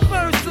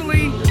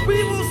universally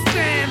we will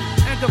stand,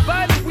 and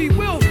divided we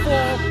will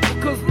fall,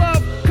 because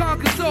love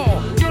conquers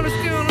all. You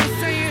understand what I'm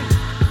saying?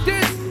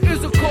 This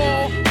is a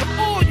call for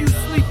all you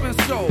sleeping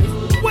souls.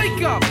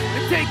 Wake up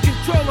and take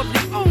control of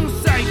your own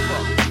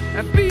cipher,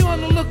 and be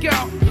on the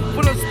lookout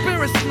for the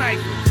spirit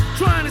snipers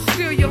trying to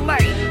steal your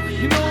light.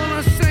 You know what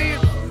I'm saying?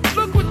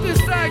 Look what's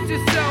inside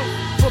yourself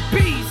for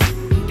peace.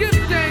 Give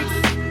thanks,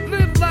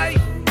 live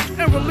life,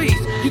 and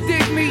release. You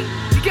dig me?